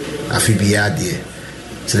chen afi bia de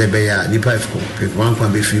se be ya ni pa ko pe wan kwa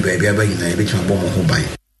be free ba bia ba nyina ye be twa bo mo ho ban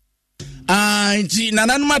nti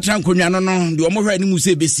nanan matrankonwa no de omo hwa ni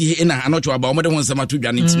muse besi na anocho aba omo de ho nsama to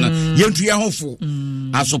dwane ntina yentu ya hofo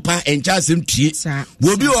asopa encha asem tie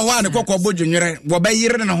wo bi wo ho ane kokko bodwonwere wo ba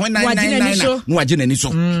yire na ho 999 no wage nani so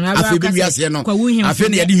afi be wiase no afi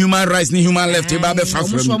na yade human rights ni human left ba be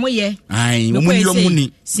fafram ai mo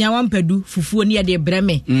muni sia wampadu fufuo ni yade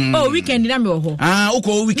breme weekend na me wo ho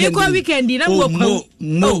uko weekend na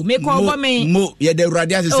wo me ko bo me mo yade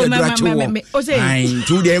urade ase se durache wo ai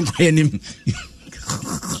tu de enko nim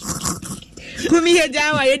kumi ye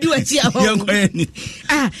jawa ye di wachi aho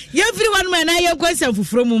everyone man na ye kwesa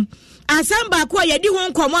fufuromum asamba ko ye di ho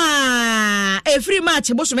nkomo every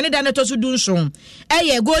match bo so me da na to so dunso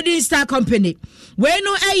Golden Star Company we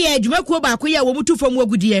no adwumakuo ba ko ye wo mutu fam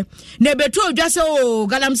wagudie na beto odwase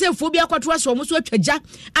galamse fo bi akwato aso mo so atwaja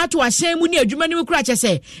ato ahyen mu ni adwuma ni kura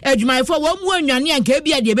kyese adwumayefo wo mu anwane anka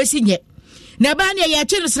bia de besi nye na ba ne ya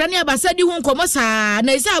kye srane abasa di ho nkomo saa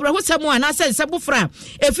na isa abra ho samu ana se sebofra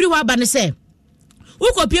efiri ho aba ne se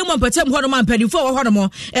ukopie mo mpatem ho no mampanifo wo ho no mo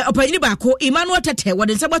opanyini ba ko Emmanuel Tete wo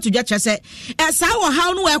de nsaba to dwa kyese saa wo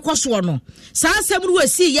haw no ekoso no saa asem ru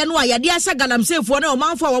asi ye no ayade asa galamsefo na o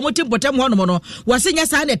manfo wo motim potem ho no no wo se nya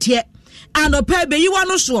saa ne te anopa be yiwa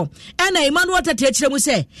no so na Emmanuel Tete akire mu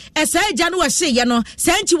se esa agya no wahye ye no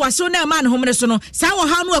sanchi waso na ma ne homre so no saa wo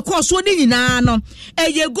haw no ekoso ni nyina no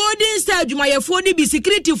eye Golden Star adwumayefo ni bi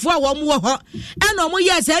security fo a wo mo ho na mo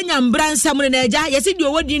ye sa nya mbra nsam ne na agya ye se di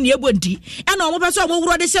owodi ne ebonti na mo pese mo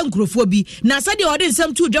wuro de se nkrofo bi na sa de ode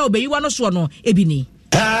nsam tu dwa obeyiwa no so no ebi ni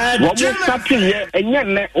Womo sapiye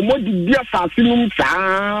enyenne omodi bia fasinum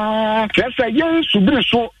saa kese yen subiri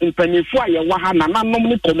so mpanifo a ye wa ha na nanom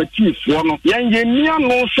ni committee fo no yen ye nia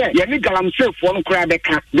no se ye ni galamse fo no kura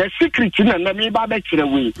beka the secret na na mi ba be kire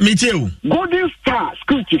we miteu Golden Star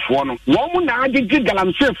security fo no wo na agege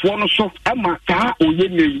galamse fo no so ema taa oye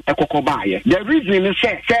nei ekokoba ye the reason is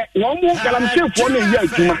say wo mo galamse fo no ye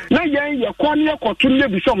adwuma na yen ye ko ne ekoto ne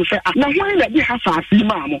bi so mo se na hwan na bi ha faasi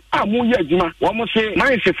ma mo a mo ye adwuma wo mo se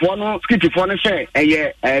Mindset no skit for no say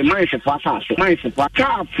mindset for asase. Mindset for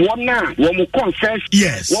car for na wo mu confess.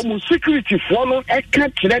 Yes. Wo mu security for no e ka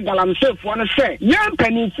kire galamse for no say yan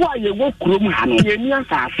panifo a ye wo krom ha no ye ni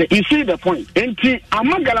asase. You see the point. Enti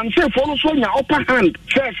ama galamse for no so nya upper hand.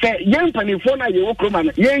 Say yan panifo na ye wo krom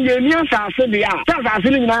na ye ni asase de a. Asase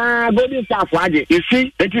ni na golden staff waje. You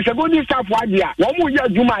see, it is a golden staff waje a. Wo mu ya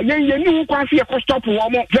juma ye ni wo kwase ye ko stop wo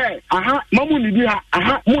mo. Say aha mamu ni bi ha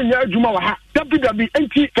aha mu nya juma wa ha. Dabi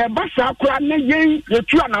enti basa kura na yen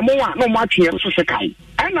yetu anamo a no matwe so sekai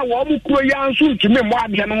ana wo mu kuro ya nso ntime mo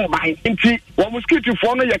ade no ban enti wo mosquito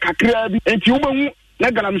fo no ye kakra bi enti wo behu na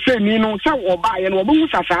galamse ni no sa wo ba ye no wo behu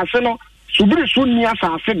sasase no subiri so ni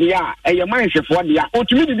asase de a eye mansefo de a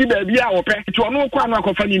otumi didi ba bi a wo pe enti ono kwa no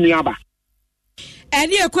akofa ni ni aba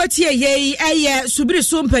Eni ekwatie yei eye subiri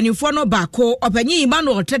so mpanifo no bako opanyi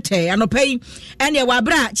Emmanuel Tete anopai ene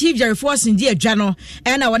wabra Chief Jerry Force ndi adwa no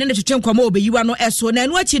ena wone ne twetwe nkoma obeyiwa no eso na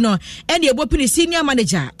enu achi no ene ebopini Senior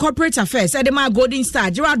Manager Corporate Affairs edema Golden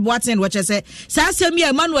Star Gerard Boateng wachese sa asemi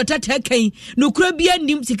Emmanuel Tete kan nukura bia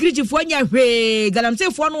nim security fo anya hwe galamse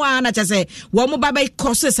fo no ana chese wo mo baba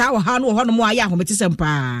kose sa wo ha no ho no mo aya ahomete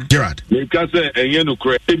sempa Gerard me ka se enye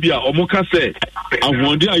nukura ebia omo ka se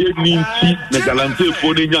ahonde aye ni nti na galamse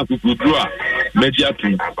for the young people media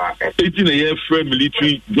team. 18 friend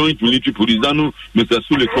military, joint military police, Mr.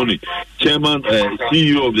 Sulekoni, chairman,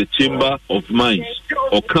 CEO of the Chamber of Mines,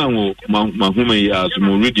 or Kango Mahume as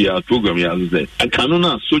Moridi as program as there. I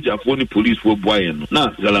cannot soldier for the police for Boyan. Now,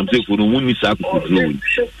 Galamse for the Wuni Saku.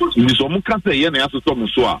 In this Omukase, Yen as a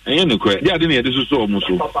Tomuswa, and Yenokre, they are in this so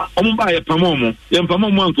Musu. Omuba Pamomo, Yen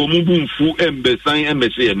Pamomo, Mubum Fu, Embassy,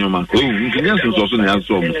 Embassy, and Yoma. Oh, you also have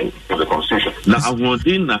so. Now,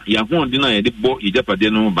 Dina, Yahon Dina, the boy,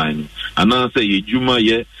 Ijapade no bino, and I say, Juma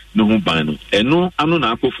ye no bino, and no, I'm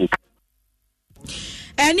not Akofo.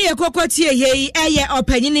 Eni ekokotie yei eye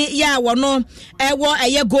opanyini ya wono ewo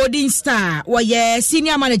eye Golden Star wo ye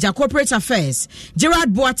Senior Manager Corporate Affairs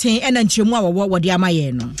Gerard Boateng ena nchemu a wo de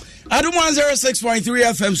amaye no Adom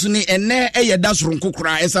 106.3 FM suni ene eye dasoro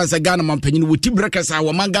nkokura esanse Ghana mampanyini wo tibrekasa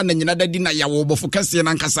wo manga na nyina dadi na ya wo bofo kase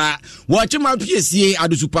na nkasa wo chema piesie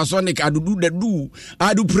adu supersonic adudu dadu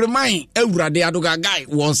adu preman ewurade adu gagai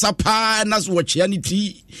wo sapa naso wo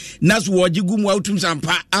chianity naso wo jigumu autum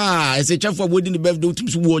sampa ese chefo bodi ni birthday utum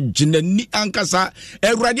so wo jinani ankasa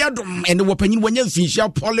ewurade adom ene wo panyini wonya mfinhia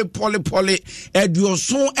pole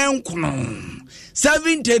eduoso enkono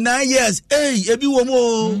 79 years ebi wo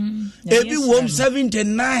mo ebi wo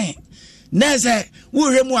 79 nese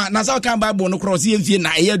wo hwemu a na sa kan Bible no cross yemfie na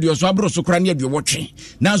eye eduoso abro so kra ne eduowotwe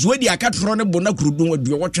na so wedi akatro ne bo na kurudun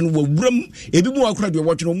eduowotwe no wawuram ebi mu akra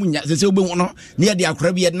eduowotwe no munya sese obe hu no ne ye de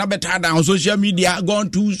akra bi na beta da on social media gone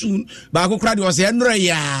too soon ba ko kra de o se enro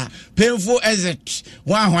ya painful exit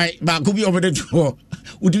wa hwan ba ko bi obede to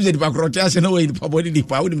udim ze di ba kro tia se no we di pabodi di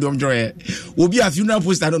pa udim dom joye obi a funeral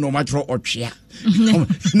poster no matro otwea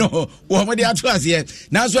no wo mo de ato ase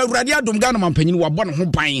na so awurade adom Ghana mampanyini wabɔ ne ho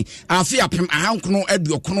ban afi apem ahankono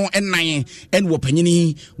aduokono enan en wo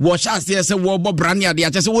panyini wo hyase se wo bɔ brane ade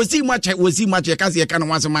akyɛ se wo si mache ka se ye ka no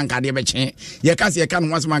wase manka de bɛkye ye ka se ye ka no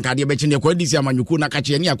wase manka de bɛkye ne kwa disi amanyuku na ka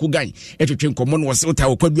kye ne akogan etwetwe nkomo no wose uta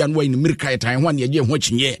wo kwadua no wa ni mirika etan ho ne ye ho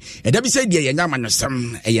kyinye ɛda bi se de ye nya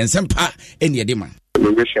manwesem ɛyɛ nsempa ene ye de man. We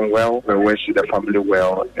wish him well, we wish the family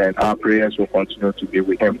well, and our prayers will continue to be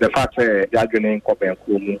with him. The fact that Yadwene Kopen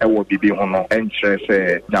Kumu, and will be hono, and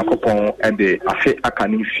say Jakopon and the Afe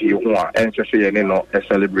Akani Fiua, and say Yenino, a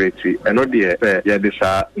celebratory, and no dear,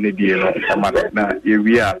 Yadisa, Nidiano, now here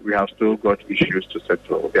we have still got issues to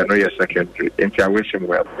settle. They are not yet secondary, and I wish him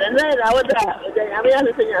well.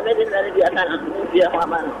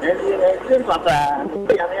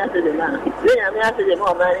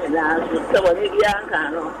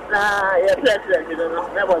 Kano na ya president no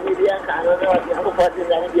na bo ni dia Kano na wa ko pati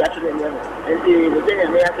na ni dia tule ni e di de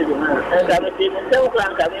ni ya tule na e da be ni se ko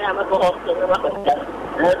an ka me ama ko ho so na ko ta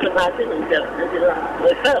e ko na ti ni se e di la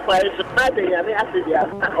e sa kwa e so pa de ya me ase dia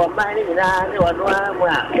o ma ni na ni wa no amu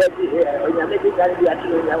a e di o nya me di ga dia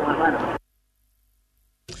tule ya wa ma no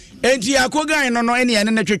enti akogan no ene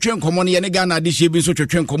ene na twetwe nkomo ne Ghana de hye bi so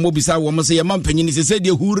twetwe nkomo bisa wo mo se ye mampanyini se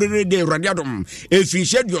de hurere de radiadom efi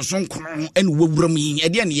hye duoso nkono ene wowuram yi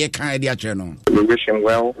ede ne ye kan ede a kye no. We wish him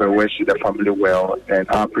well, we wish the family well, and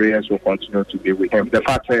our prayers will continue to be with him. The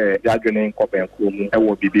fact that Yadwene Kopen Kumu, and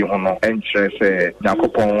will be hono, and say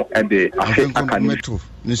Jakopon and the Afe Akani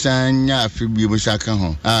Nisanya Fibi Musaka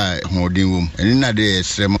home. Holding room. And in a day,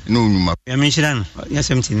 no Numa. Yamishan, yes,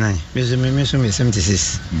 79. Miss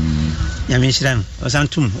 76. Yamishan, or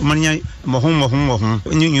Santum, Mania, Mohom,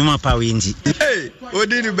 Numa Power Indy. Hey, what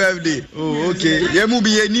did you birthday? Oh, okay. There will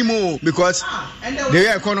be any more because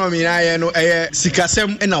the economy, I know,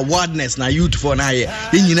 Sikasem and awardness na youth for na ye.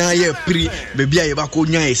 In na pre, baby, I bako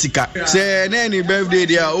nya sika. Say, any birthday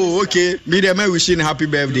there, oh, okay. Me, them wishing happy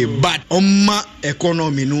birthday. But, ma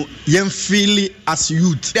economy, no, yen feel it as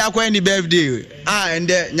youth. There are any birthday. And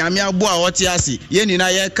Nyamia Boa, what yasi, yen in a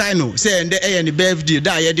kaino, say, and the birthday,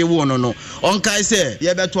 that ye de one no. On Kai say,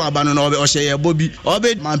 ye better abandon or share Bobby, or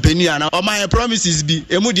bed man penny, and all my promises be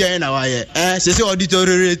a moody and I say,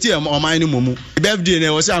 auditority or my mumu. Birthday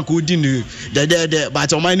was uncle dinner,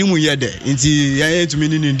 but on my new year there, into to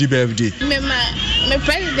meaning in the birthday. My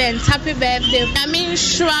president, happy birthday. I mean,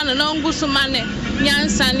 Shran and Ongus money,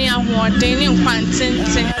 Yansani, and Warden in Quantin.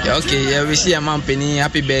 Okay, yeah, we see a man penny,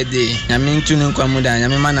 happy birthday. I mean, tuning Quamuda, I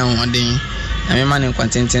mean, man, and one day, I mean, man in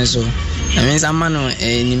Quantin. So, I mean, some man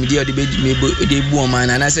in the boom man,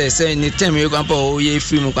 and I say, in the time you come for ye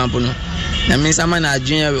free Mukampono. I mean, some man are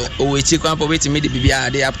junior or we take up to meet the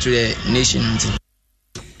BBR up to the nation.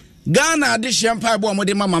 Ghana de champagne bo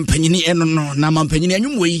amode mama mpanyini eno no na mampanyini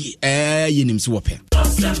anwum yi yenim so wope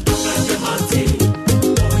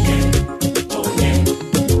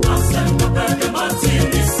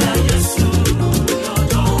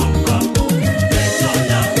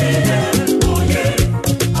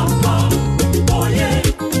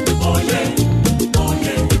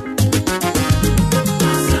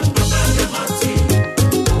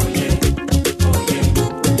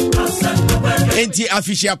enti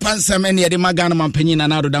official pansam ene de magana mampanyi na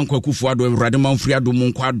nado dan kwakufu ado awurade manfuri ado mu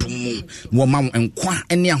nkwa ado mu wo mam nkwa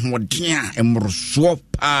ene ahoden a emroso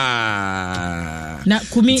pa na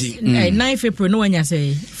kumi 9th April no wanya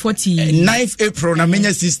say 40 9th April na menya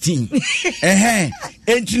 16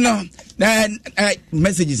 enti no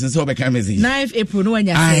messages nso be kan message 9th April no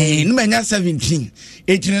wanya say no menya 17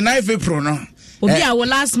 enti 9th April no obi a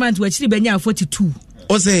last month we chiri benya 42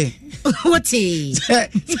 o say what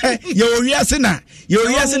yo wiase na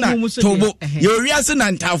tobo yo wiase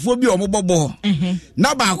na ntafo bi omobobo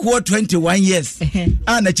na ba ko 21 years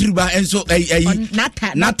na chiriba enso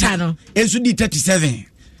nata no enso di 37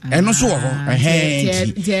 eno so ho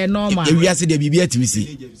normal yo wiase de bibia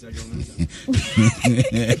timisi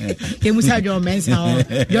ke musa jo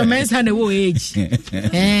mensa ne wo age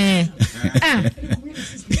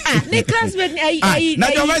ne classmate ai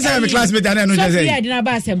na jo mensa me classmate ana no je say na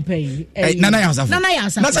ba sempai nana ya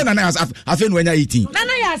asafo afi no anya 18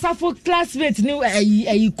 nana ya asafo classmate ni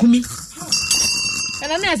ai kumi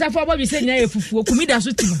na na asafo abobi se nya efufuo kumi da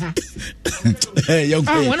so tim ha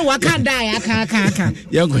wona waka die aka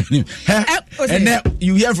yango and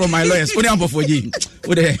you hear from my lawyers only am for you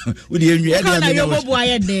ode enwi e dey amenya wo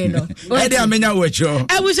aye dey no e dey amenya wo cho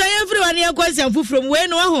so everyone here question from we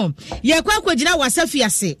no ho ye kwa kwagina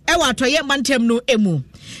wasafiase e watoye mantem no emu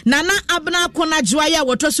nana abna kona joaya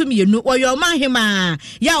wotoso mienu oyo mahema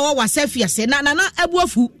ya wo wasafiase na nana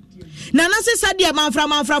abuafu nana sesa dia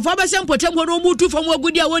manfra fo abese mpotem ho no mutu fam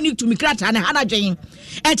agudi a woni tumi krata na hana dwen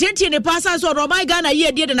etenti ne pasa so roman Ghana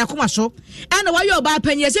ye die de na koma so ena wa yo ba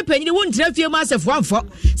panyi se panyi ne wontra fie ma sefo amfo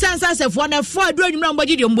sansa sefo na fo adu anwumra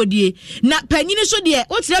mbodi mbodie na panyi ne so de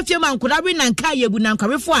o tra fie ma nkura bi na nka yebu na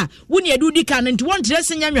nkwafo a woni adu di kan nti wontra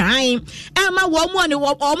senya nwan ema wo mo ne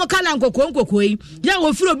wo mo kala nkokoko yi ya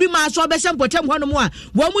wo firo bi ma so obese mpotem ho no mo a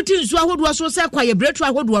wo mo ti nsu ahodo so se kwa ye bretu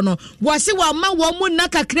ahodo no wo se wo ma wo mo na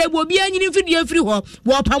kakra bo bi anyini mfidie firi ho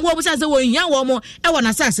wo pam wo busa se wo hia wo mo e wo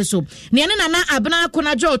na sase so ne ne nana abna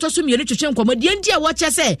kona jo to so mienu twetwe nkomo die ndia wo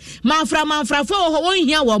che se manfra fo ho wo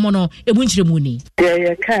hia wo mo no ebu nkyire mu ni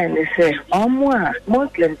ye kan ne se omo a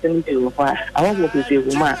muslim tin di wo a awo bo be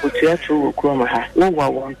wo ma otua to wo krom ha wo wa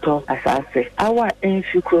wonto asase awa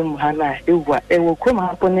enfi krom ha na e wo krom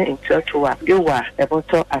ha pone ntua to a e wa e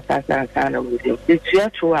boto asase ansa na wo de tua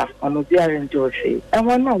to a ono bi are njo hwe e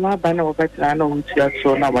wono wa ba na wo betra na wo tua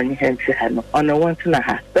to na wani henti ha no ono wonto na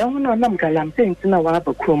ha be wono nam galampe ntina wa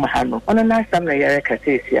ba krom ha no ono na sam na yare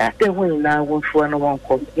katesi a de ho na wo fo no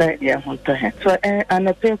wonko na ye ho to he so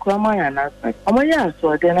anape kroma ya na omo ya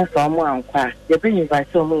so de na so mo ankwa ye be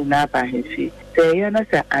invite omo na ba hefi se ye na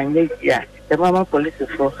sa anye ya the mama police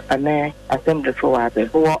for ane assembly for wa be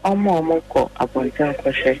wo omo ko abonten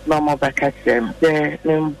ko hwe na omo ba ka sem de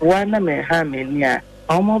mbua na me ha me ni a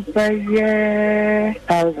omo ba ye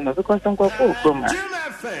 1000 because nko ko kroma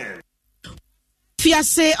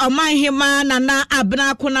Fiase Oman Hima Nana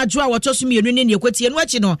Abna Konajua Watosu Miuni Yokoti and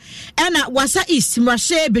Wachino Anna Wasa East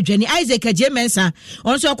Mrashe Bejani Isaac Jemensa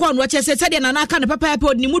also Kwan Watches said Nana Kana Papa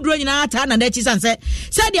Nimudro in Ata and Netis and said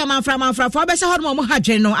Sadia Manfra Fabesa Hormo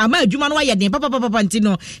Hajeno Ama Jumanwa Yadin Papa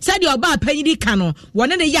Pantino said your bar Penny Cano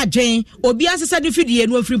one in a Yajane or Biasa Sadifidi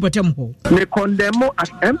and no free bottom hole. Me condemn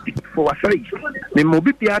as empty for Wasai. Me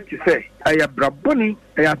Mobipia to say I have Braboni,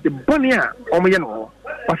 I have the Bonia Omayano.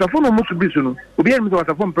 Wasafon almost be soon. We are Mr.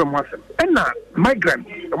 Wasafon from Wasam. And now, migrants,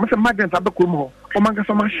 almost a migrant Abakumo, Omanga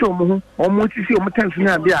Sama Shomo, almost see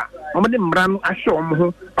Omatansia, Omadam Ran,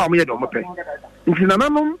 Ashom, Omayadomape. In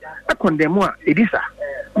Sinanum, a condemn, Edisa.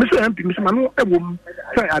 Mr. MP, Miss Manu, a woman,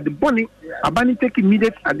 say at the bonny, a bunny take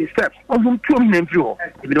immediate at the steps, on whom 2 men view,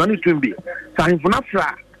 if you want it to be. Sign for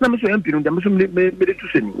Nafra. Na Mr. MP, the Muslim made to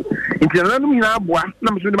send you. In Sinanum, in Abua,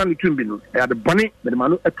 Namus Mani Tumbin, at the bonny, the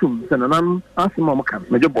Manu Atum, Sananam, Asimomaka,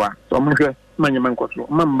 Major Bois, so Manga, Manyaman Koso,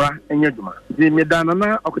 Mamba, and Yajuma. The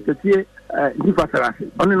Medana, Okatatia, Difasarasi,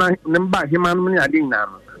 only number him and Mania Dinam.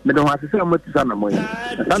 Medon has a so much Sanamoy.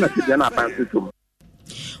 Sana Sidiana Pansitum.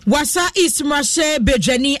 Wasa East Mrashe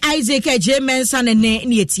Bejani Isaac Jemensa ne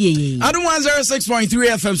Nietie. Adom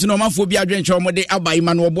 106.3 FM Sinomaphobia Adventure Mode Aba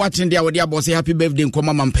Emmanuel Boatin dia wode abose happy birthday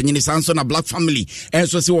nkoma mampanyini sanso na Black family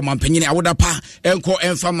enso se wo mampanyini awoda pa enko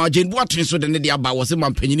enfa Jane Boatin so de ne dia aba wo se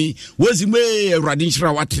mampanyini wozime Awurade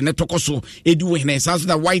nhyira wate ne tokoso edi wo hene sanso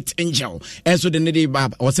na White Angel enso de ne dia ba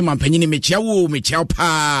wo se mampanyini mechia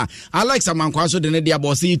pa Alex Amankwa so de ne dia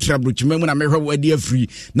ba se trabruchimemu na mehwe wo adi afri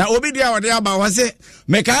na obi dia wode aba wo se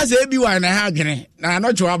Kaze ebi wa na ha gene na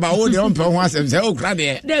no chwa ba wo de on pe ho asem se o kra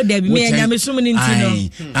de me nyamsom ne ntino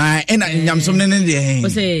ena nyamsom ne de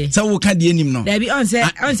se wo ka de enim no da bi on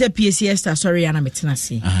se PCS sorry ana metena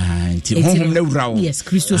se nti honhom na wura wo yes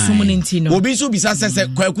Christo som ne ntino obi so bisa se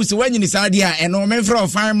kwaku se wanyini sa de a eno me fra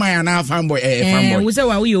fan man na fan boy fan boy wo se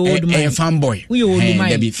wa wo ye old man fan boy wo ye old man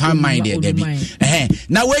da bi fan man de bi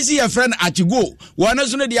na we see your friend Atigo wona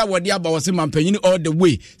so ne de awode aba wo se mampanyini all the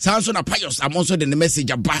way sanso na Pius amonso de message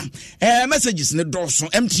messages ne doso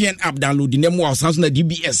MTN app download ne mo asanso na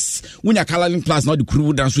DBS wunya Calalin Plus na the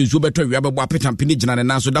crew dance so beto wi abebo apetam gina ne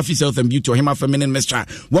nanso that health and beauty or him feminine mixture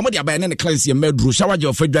wo mo de abaya ne clients ye medro shower je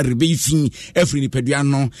ofadwa rebe fin afri ni pedua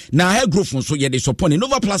no na hair growth so ye de support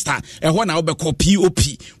Nova Plaster ho na wo be call POP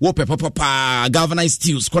wo papa galvanized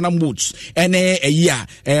steels corner moods ene eya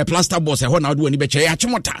plaster boss ho na wo ani be che ya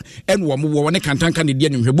chemota en wo mo wo ne kantanka ne de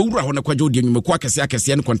anwhwe bowura ho ne kwajo de anwumeku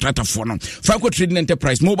akese ne contractor for no Franco Trading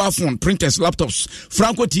Enterprise mobile phone printers laptops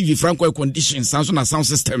Franco TV Franco air conditions Samsung and sound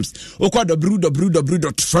systems okwa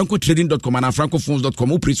www.francotrading.com and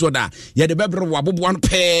francophones.com price order ye de bebre wabobo an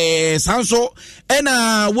pe Samsung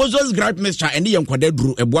ena wozos gripe mixture ene ye nkwade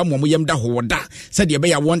duru eboa mo yem da hoda said ye be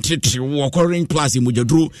ya wanted to occurring plus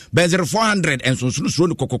mujadru bezer 400 and so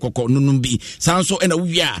no kokokoko nunumbi Samsung ena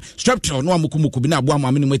wia streptor no amukumuku bi na aboa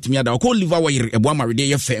ma me matimi ada ko liver wire eboa ma wede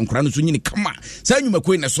ye fe nkra no so nyini kama sa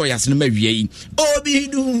nwumako na so yase no ma wie obi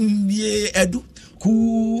ye edu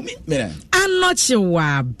kumi mera anoche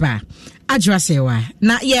waba adwasewa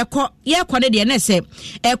na yekọ ne de na se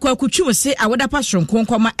ekọ akutwum se awoda passion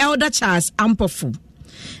konkoma Elder Charles Ampofu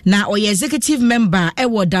na oye executive member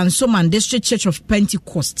ewo Dansoman District Church of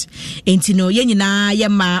Pentecost entino ye nyina ye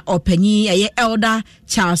ma opanyi ye Elder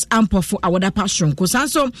Charles Ampofu awoda passion ko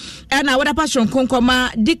sanso na awoda passion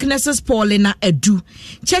konkoma Dicknesses Paulina Edu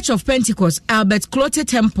Church of Pentecost Albert Clote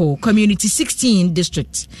Temple Community 16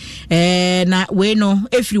 District na we no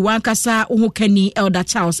every one kasa uhukani Elder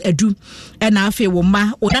Charles Edu na afi wo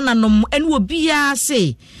ma onananom enu obia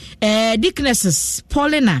say Dicknesses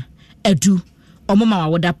Paulina Edu omoma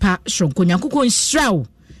wawoda pa shonko nyankoko nsraw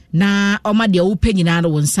na oma de wo panyina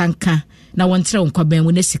no wonsanka na wontre nkwaban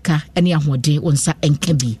wo nesika ene ahode wonsa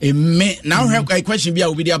enka bi emme na ho question bia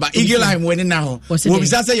obi dia ba eagle eye woni na ho wo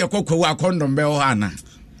bisa se yekokwo wa condom be ho ana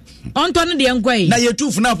onto no de enkwai na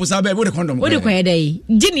yetufu na posa be wo de condom wo de kwai dai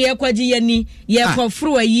gini yekwaji yani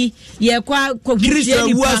yekofro ayi yekwa kohusie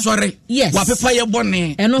ni pa sorry wa pepa ye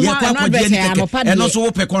bone yekwa kwaji ni eno so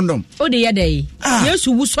wo pe condom o de ye dai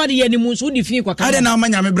yesu wu sori yani mu so di fi kwa ka ade na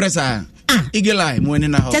amanya me bresa eagle eye mo ni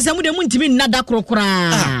na ho tese mu de mu ntimi nada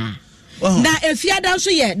krokra na efiada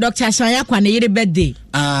so ye Dr. Shanya kwa ne yire birthday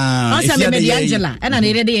on sa me Angela na ne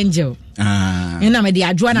yire de angel na me de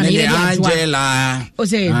adwoa na me Angela. O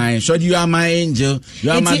say so you are my angel,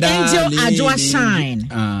 you are my angel adwoa shine.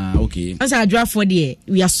 Okay. As adwoa for there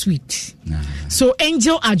we are sweet. So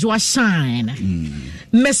angel adwoa shine.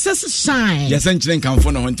 Mrs. Shine. Yes, and come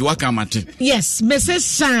for no one to work at. Yes,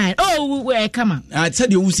 Mrs. Shine. Oh, where come on. I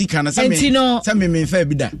said you see can some me fair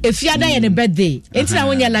be that. If you are dying a birthday, it's not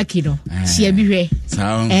when you're lucky, no. She be here.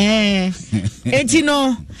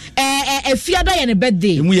 If you are dying a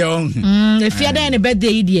birthday, we are if you are dying a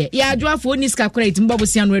birthday, idiot. Yeah, draw for Niska crate and Bobby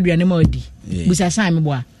Sian Ready and Modi. We say, Simon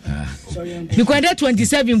Bois. Because that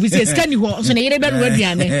 27 we say, Scanny Horse and a rebel ready.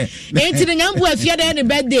 Ain't it a young boy if you are dying a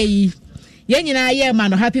birthday? Yeah,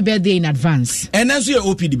 man, happy birthday in advance. And as your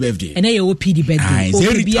OPD birthday. And your OPD birthday.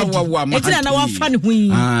 It's an hour fun win.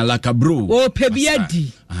 Like a bro. Oh,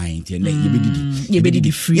 Pebiadi. I ain't you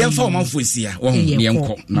be free. Yeah, 4 months with you.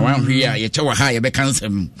 Now I'm here. You tell her you can't say.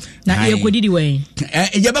 Now you could way.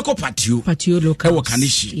 Yabako Patio local.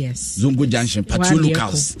 Yes. Zungo Junction, Patio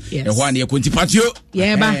locals. The one year Quinty Patio.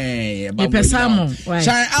 Yeah, but Pesamo.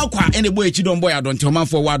 Shine Alqua, any boy you don't boy, I don't tell man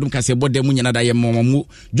for Wadum Kasiebo, the Munana Momo,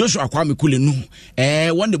 Joshua Kwame Kule.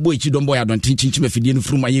 One the boy you don't boy I don't teach him if you didn't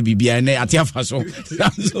from my baby and at Yafaso.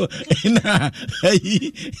 So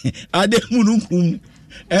Adem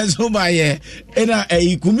and so by a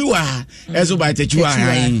Kumiwa, and so by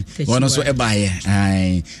Techua, one also a buyer.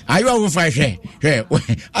 I will fight her.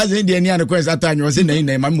 As Indian quest at time was in the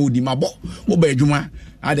name of Moody Mabo, Obejuma.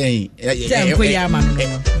 Ade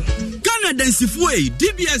Densifue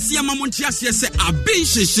DBS Yamamontia say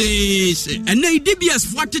abisheshe and DBS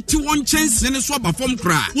 41 chance and swap from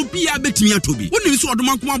cry will be a bit me to be when you saw the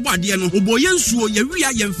Mankuma body and Oboyensu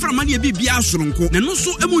Yaria and Framania Bibia Sronko and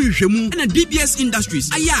also Emushemu and DBS Industries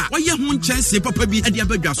aya why you won't chance papa be at the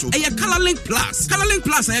Abegaso a color link plus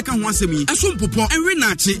I can once me and some popo and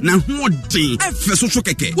Renachi now what day F so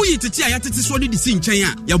keke who you tia yatiti so the sin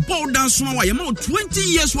chaya ya bow down small ya 20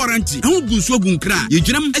 years warranty and who goes so gunkra you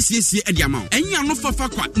jam SCC amount and you no fafa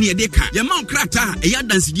kwa near deka your mount krata a ya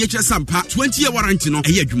dance DHS sampa 20-year warranty no a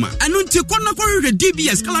yaduma and unti kona kwa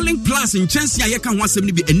DBS Colorlink Plus in chance ya kan wasem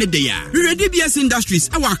ni bi ene de ya DBS Industries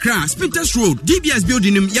our Accra Spinters Road DBS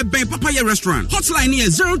building him ya ben papaya restaurant hotline here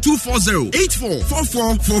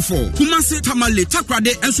 0240-844444 Kumasi Tamale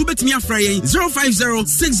Takrade and subetimi afraye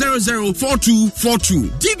 050-600-4242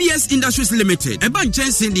 DBS Industries Limited a ban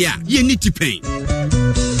chance in there ye need to pay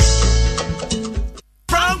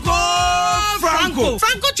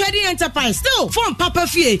Franco Trading Enterprise still phone Papa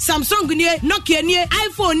Fie Samsung near Nokia near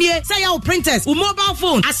iPhone near say our printers or mobile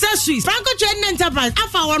phone accessories Franco Trading Enterprise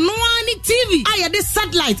afa our no TV I this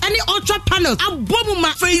satellite any ultra panels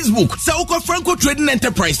abomuma Facebook so Franco Trading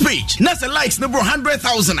Enterprise page nasa likes number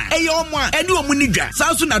 100,000 ayoma any omunija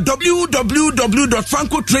so na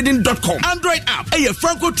www.francotrading.com Android app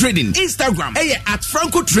Franco Trading Instagram at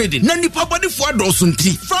Franco Trading nani papa de fo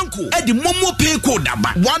dosunti Franco the momo pay code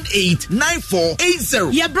number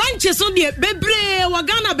 189480 your branches on the bebre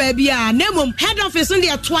wagana baby nemum head office on the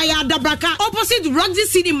Twaya Dabraka opposite Roxy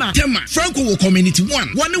Cinema Tema Franco Community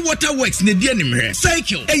 1 water works ne dia nimre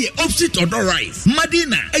cycle opposite Odor Rise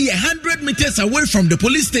Madina 100 meters away from the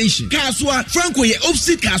police station Kaswa Franco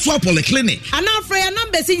opposite Kaswa Polyclinic and now for your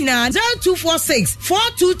number 0246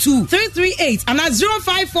 422 338 and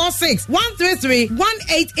 0546 133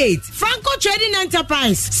 188 Franco Trading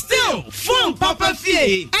Enterprise still phone Papa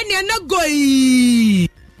Fie and you're not going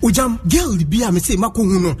Ujam girl be me say mako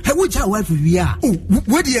hu no he woja wife we are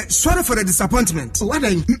what dey sorry for the disappointment what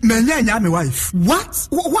I menya me wife what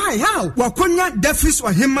why how wakonya Defis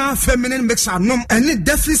or Hima feminine mixture nom and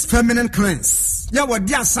Defis feminine cleanse ya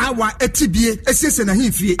wodi asawa etibie esese na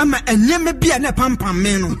himfie ama enyeme bia na pampam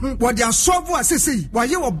me no wodi asovo asese wa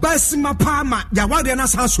ye obasima pa ma ya wade na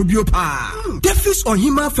sa so bio pa Defis or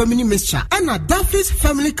Hima feminine mixture and Defis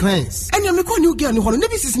family cleanse and ya me ko new girl ni hono ne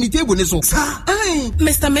bi sisi ni table ni so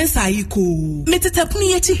Mr. Mensaiko,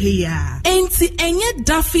 metetapuni yeti heya. Enti enye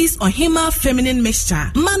Duffy's or Hima feminine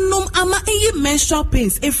mixture. Manum ama enye menstrual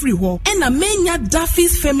pains every ho. Ena menya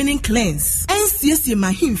Duffy's feminine cleanse. NCS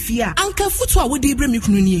ma himfia. Anka futwa wodi ibre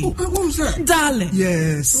mikununye. Darling.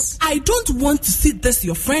 Yes. I don't want to see this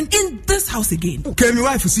your friend in this house again. Okay, my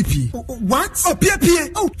wife CP. What? Oh, Pia.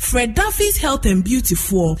 Oh, Fred Duffy's Health and Beauty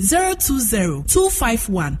for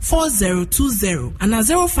 020-251-4020 and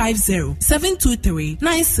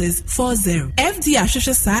 050-723-9640. FD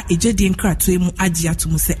Ashesha sa ejedi nkratoe mu agia to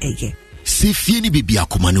mu se eye. Se fie ni bibi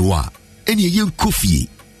akoma ne wa. Ene yenko fie.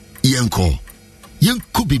 Yenko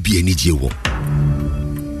bibi eni je wo.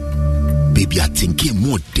 Baby atinke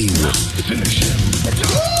mo dey wo.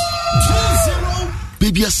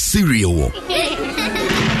 Baby a cereal wo.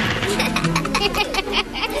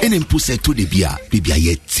 ɛne mpo sɛ ɛtɔ da bi a baabi a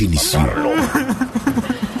yɛte ne su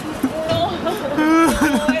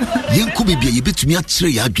yɛnkɔ baabi a yɛbɛtumi akyerɛ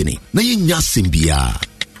yɛ adwene na yɛnya asɛm biara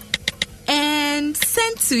and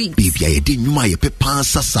send tweets. baabi a yɛde nnwuma a yɛpɛ paa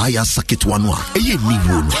sa saa yɛ asa ketewa no a ɛyɛ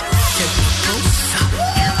niwuo no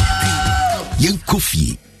yɛnkɔ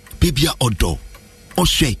fie baabi a ɔdɔ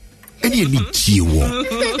ɔhwɛ ɛne ani gyie wɔ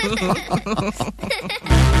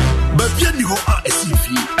Babia ni ho a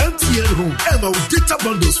SCV MTN home and our data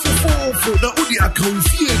bundles for na odi account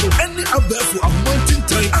fee no any above a mountain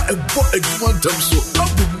time a bought a quantum so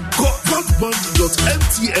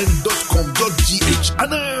broadband.mtn.com.gh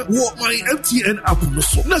and what my MTN app no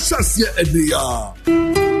so na sasia edia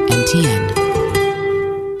MTN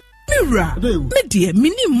me dear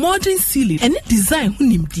mini modern ceiling and design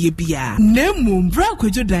hunim die bia na mum bra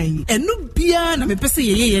kwadwo dan enu bia na me pese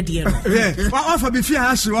ye de no wa offer be fi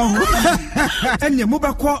ha hye wo ho enye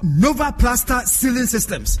mobako Nova Plaster Ceiling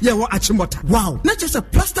Systems ye wo achimota wow not just a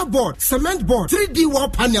plaster board cement board 3D wall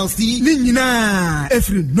panels ni nyina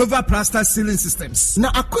every Nova Plaster Ceiling Systems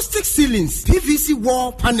na acoustic ceilings PVC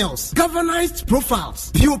wall panels galvanized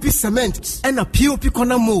profiles POP cement and a POP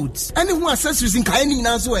corner molds any who accessories in kaini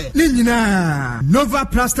nyina so Nova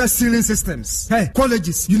Plaster Ceiling Systems. Hey,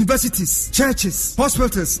 colleges, universities, churches,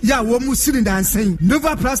 hospitals. Yeah, we mu cylinder and saying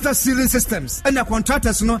Nova Plaster Ceiling Systems. And the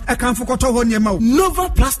contractors no, I can't forget to Nova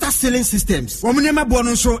Plaster Ceiling Systems. Womanema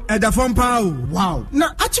bono show at the phone power. Wow.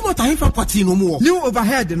 Now, achimota hifa party no more. New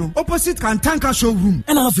overhead no, opposite Kantanka showroom.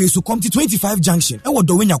 And our face to come to 25 junction. And what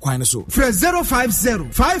do we know so? Fresh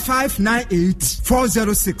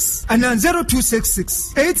 050-5598-406 and then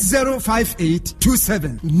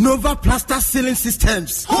 0266-805827. Nova Plaster Ceiling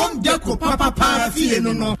Systems. Home Deco Papa Parafi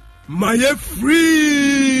no. My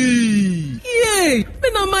free. Yay! Me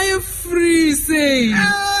na my free say.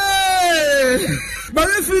 Hey! My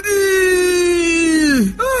free.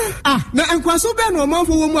 Na enkwaso be no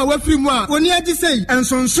manfo wo mu a wafiri mu a oni agi sei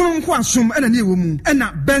ensonson nko asom ena ne wo mu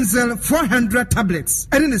ena benzel 400 tablets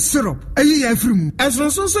ena ne syrup ayi ya afiri mu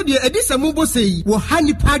ensonson so de edisam bo sei wo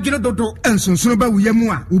hani pagene dodo ensonson ba wuya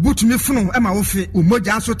mu a ubutumi funu ema wo fe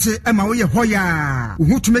umoja asote ema wo ye hoya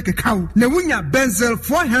uhutume kekaw na wunya benzel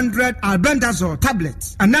 400 albendazole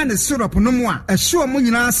tablets ana ne syrup no mu a ehwe mo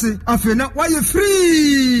nyina ase afi na wa ye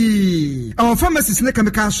free our pharmacies ne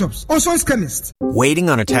chemical shops Oson's chemist. Waiting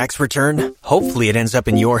on a tax return? Hopefully it ends up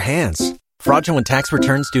in your hands. Fraudulent tax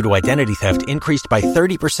returns due to identity theft increased by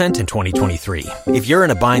 30% in 2023. If you're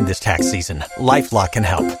in a bind this tax season, LifeLock can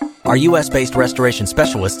help. Our U.S.-based restoration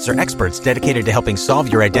specialists are experts dedicated to helping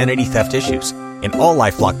solve your identity theft issues. And all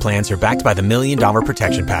LifeLock plans are backed by the $1 Million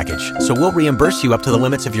Protection Package. So we'll reimburse you up to the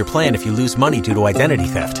limits of your plan if you lose money due to identity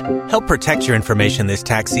theft. Help protect your information this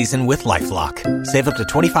tax season with LifeLock. Save up to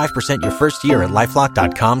 25% your first year at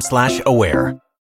LifeLock.com/aware.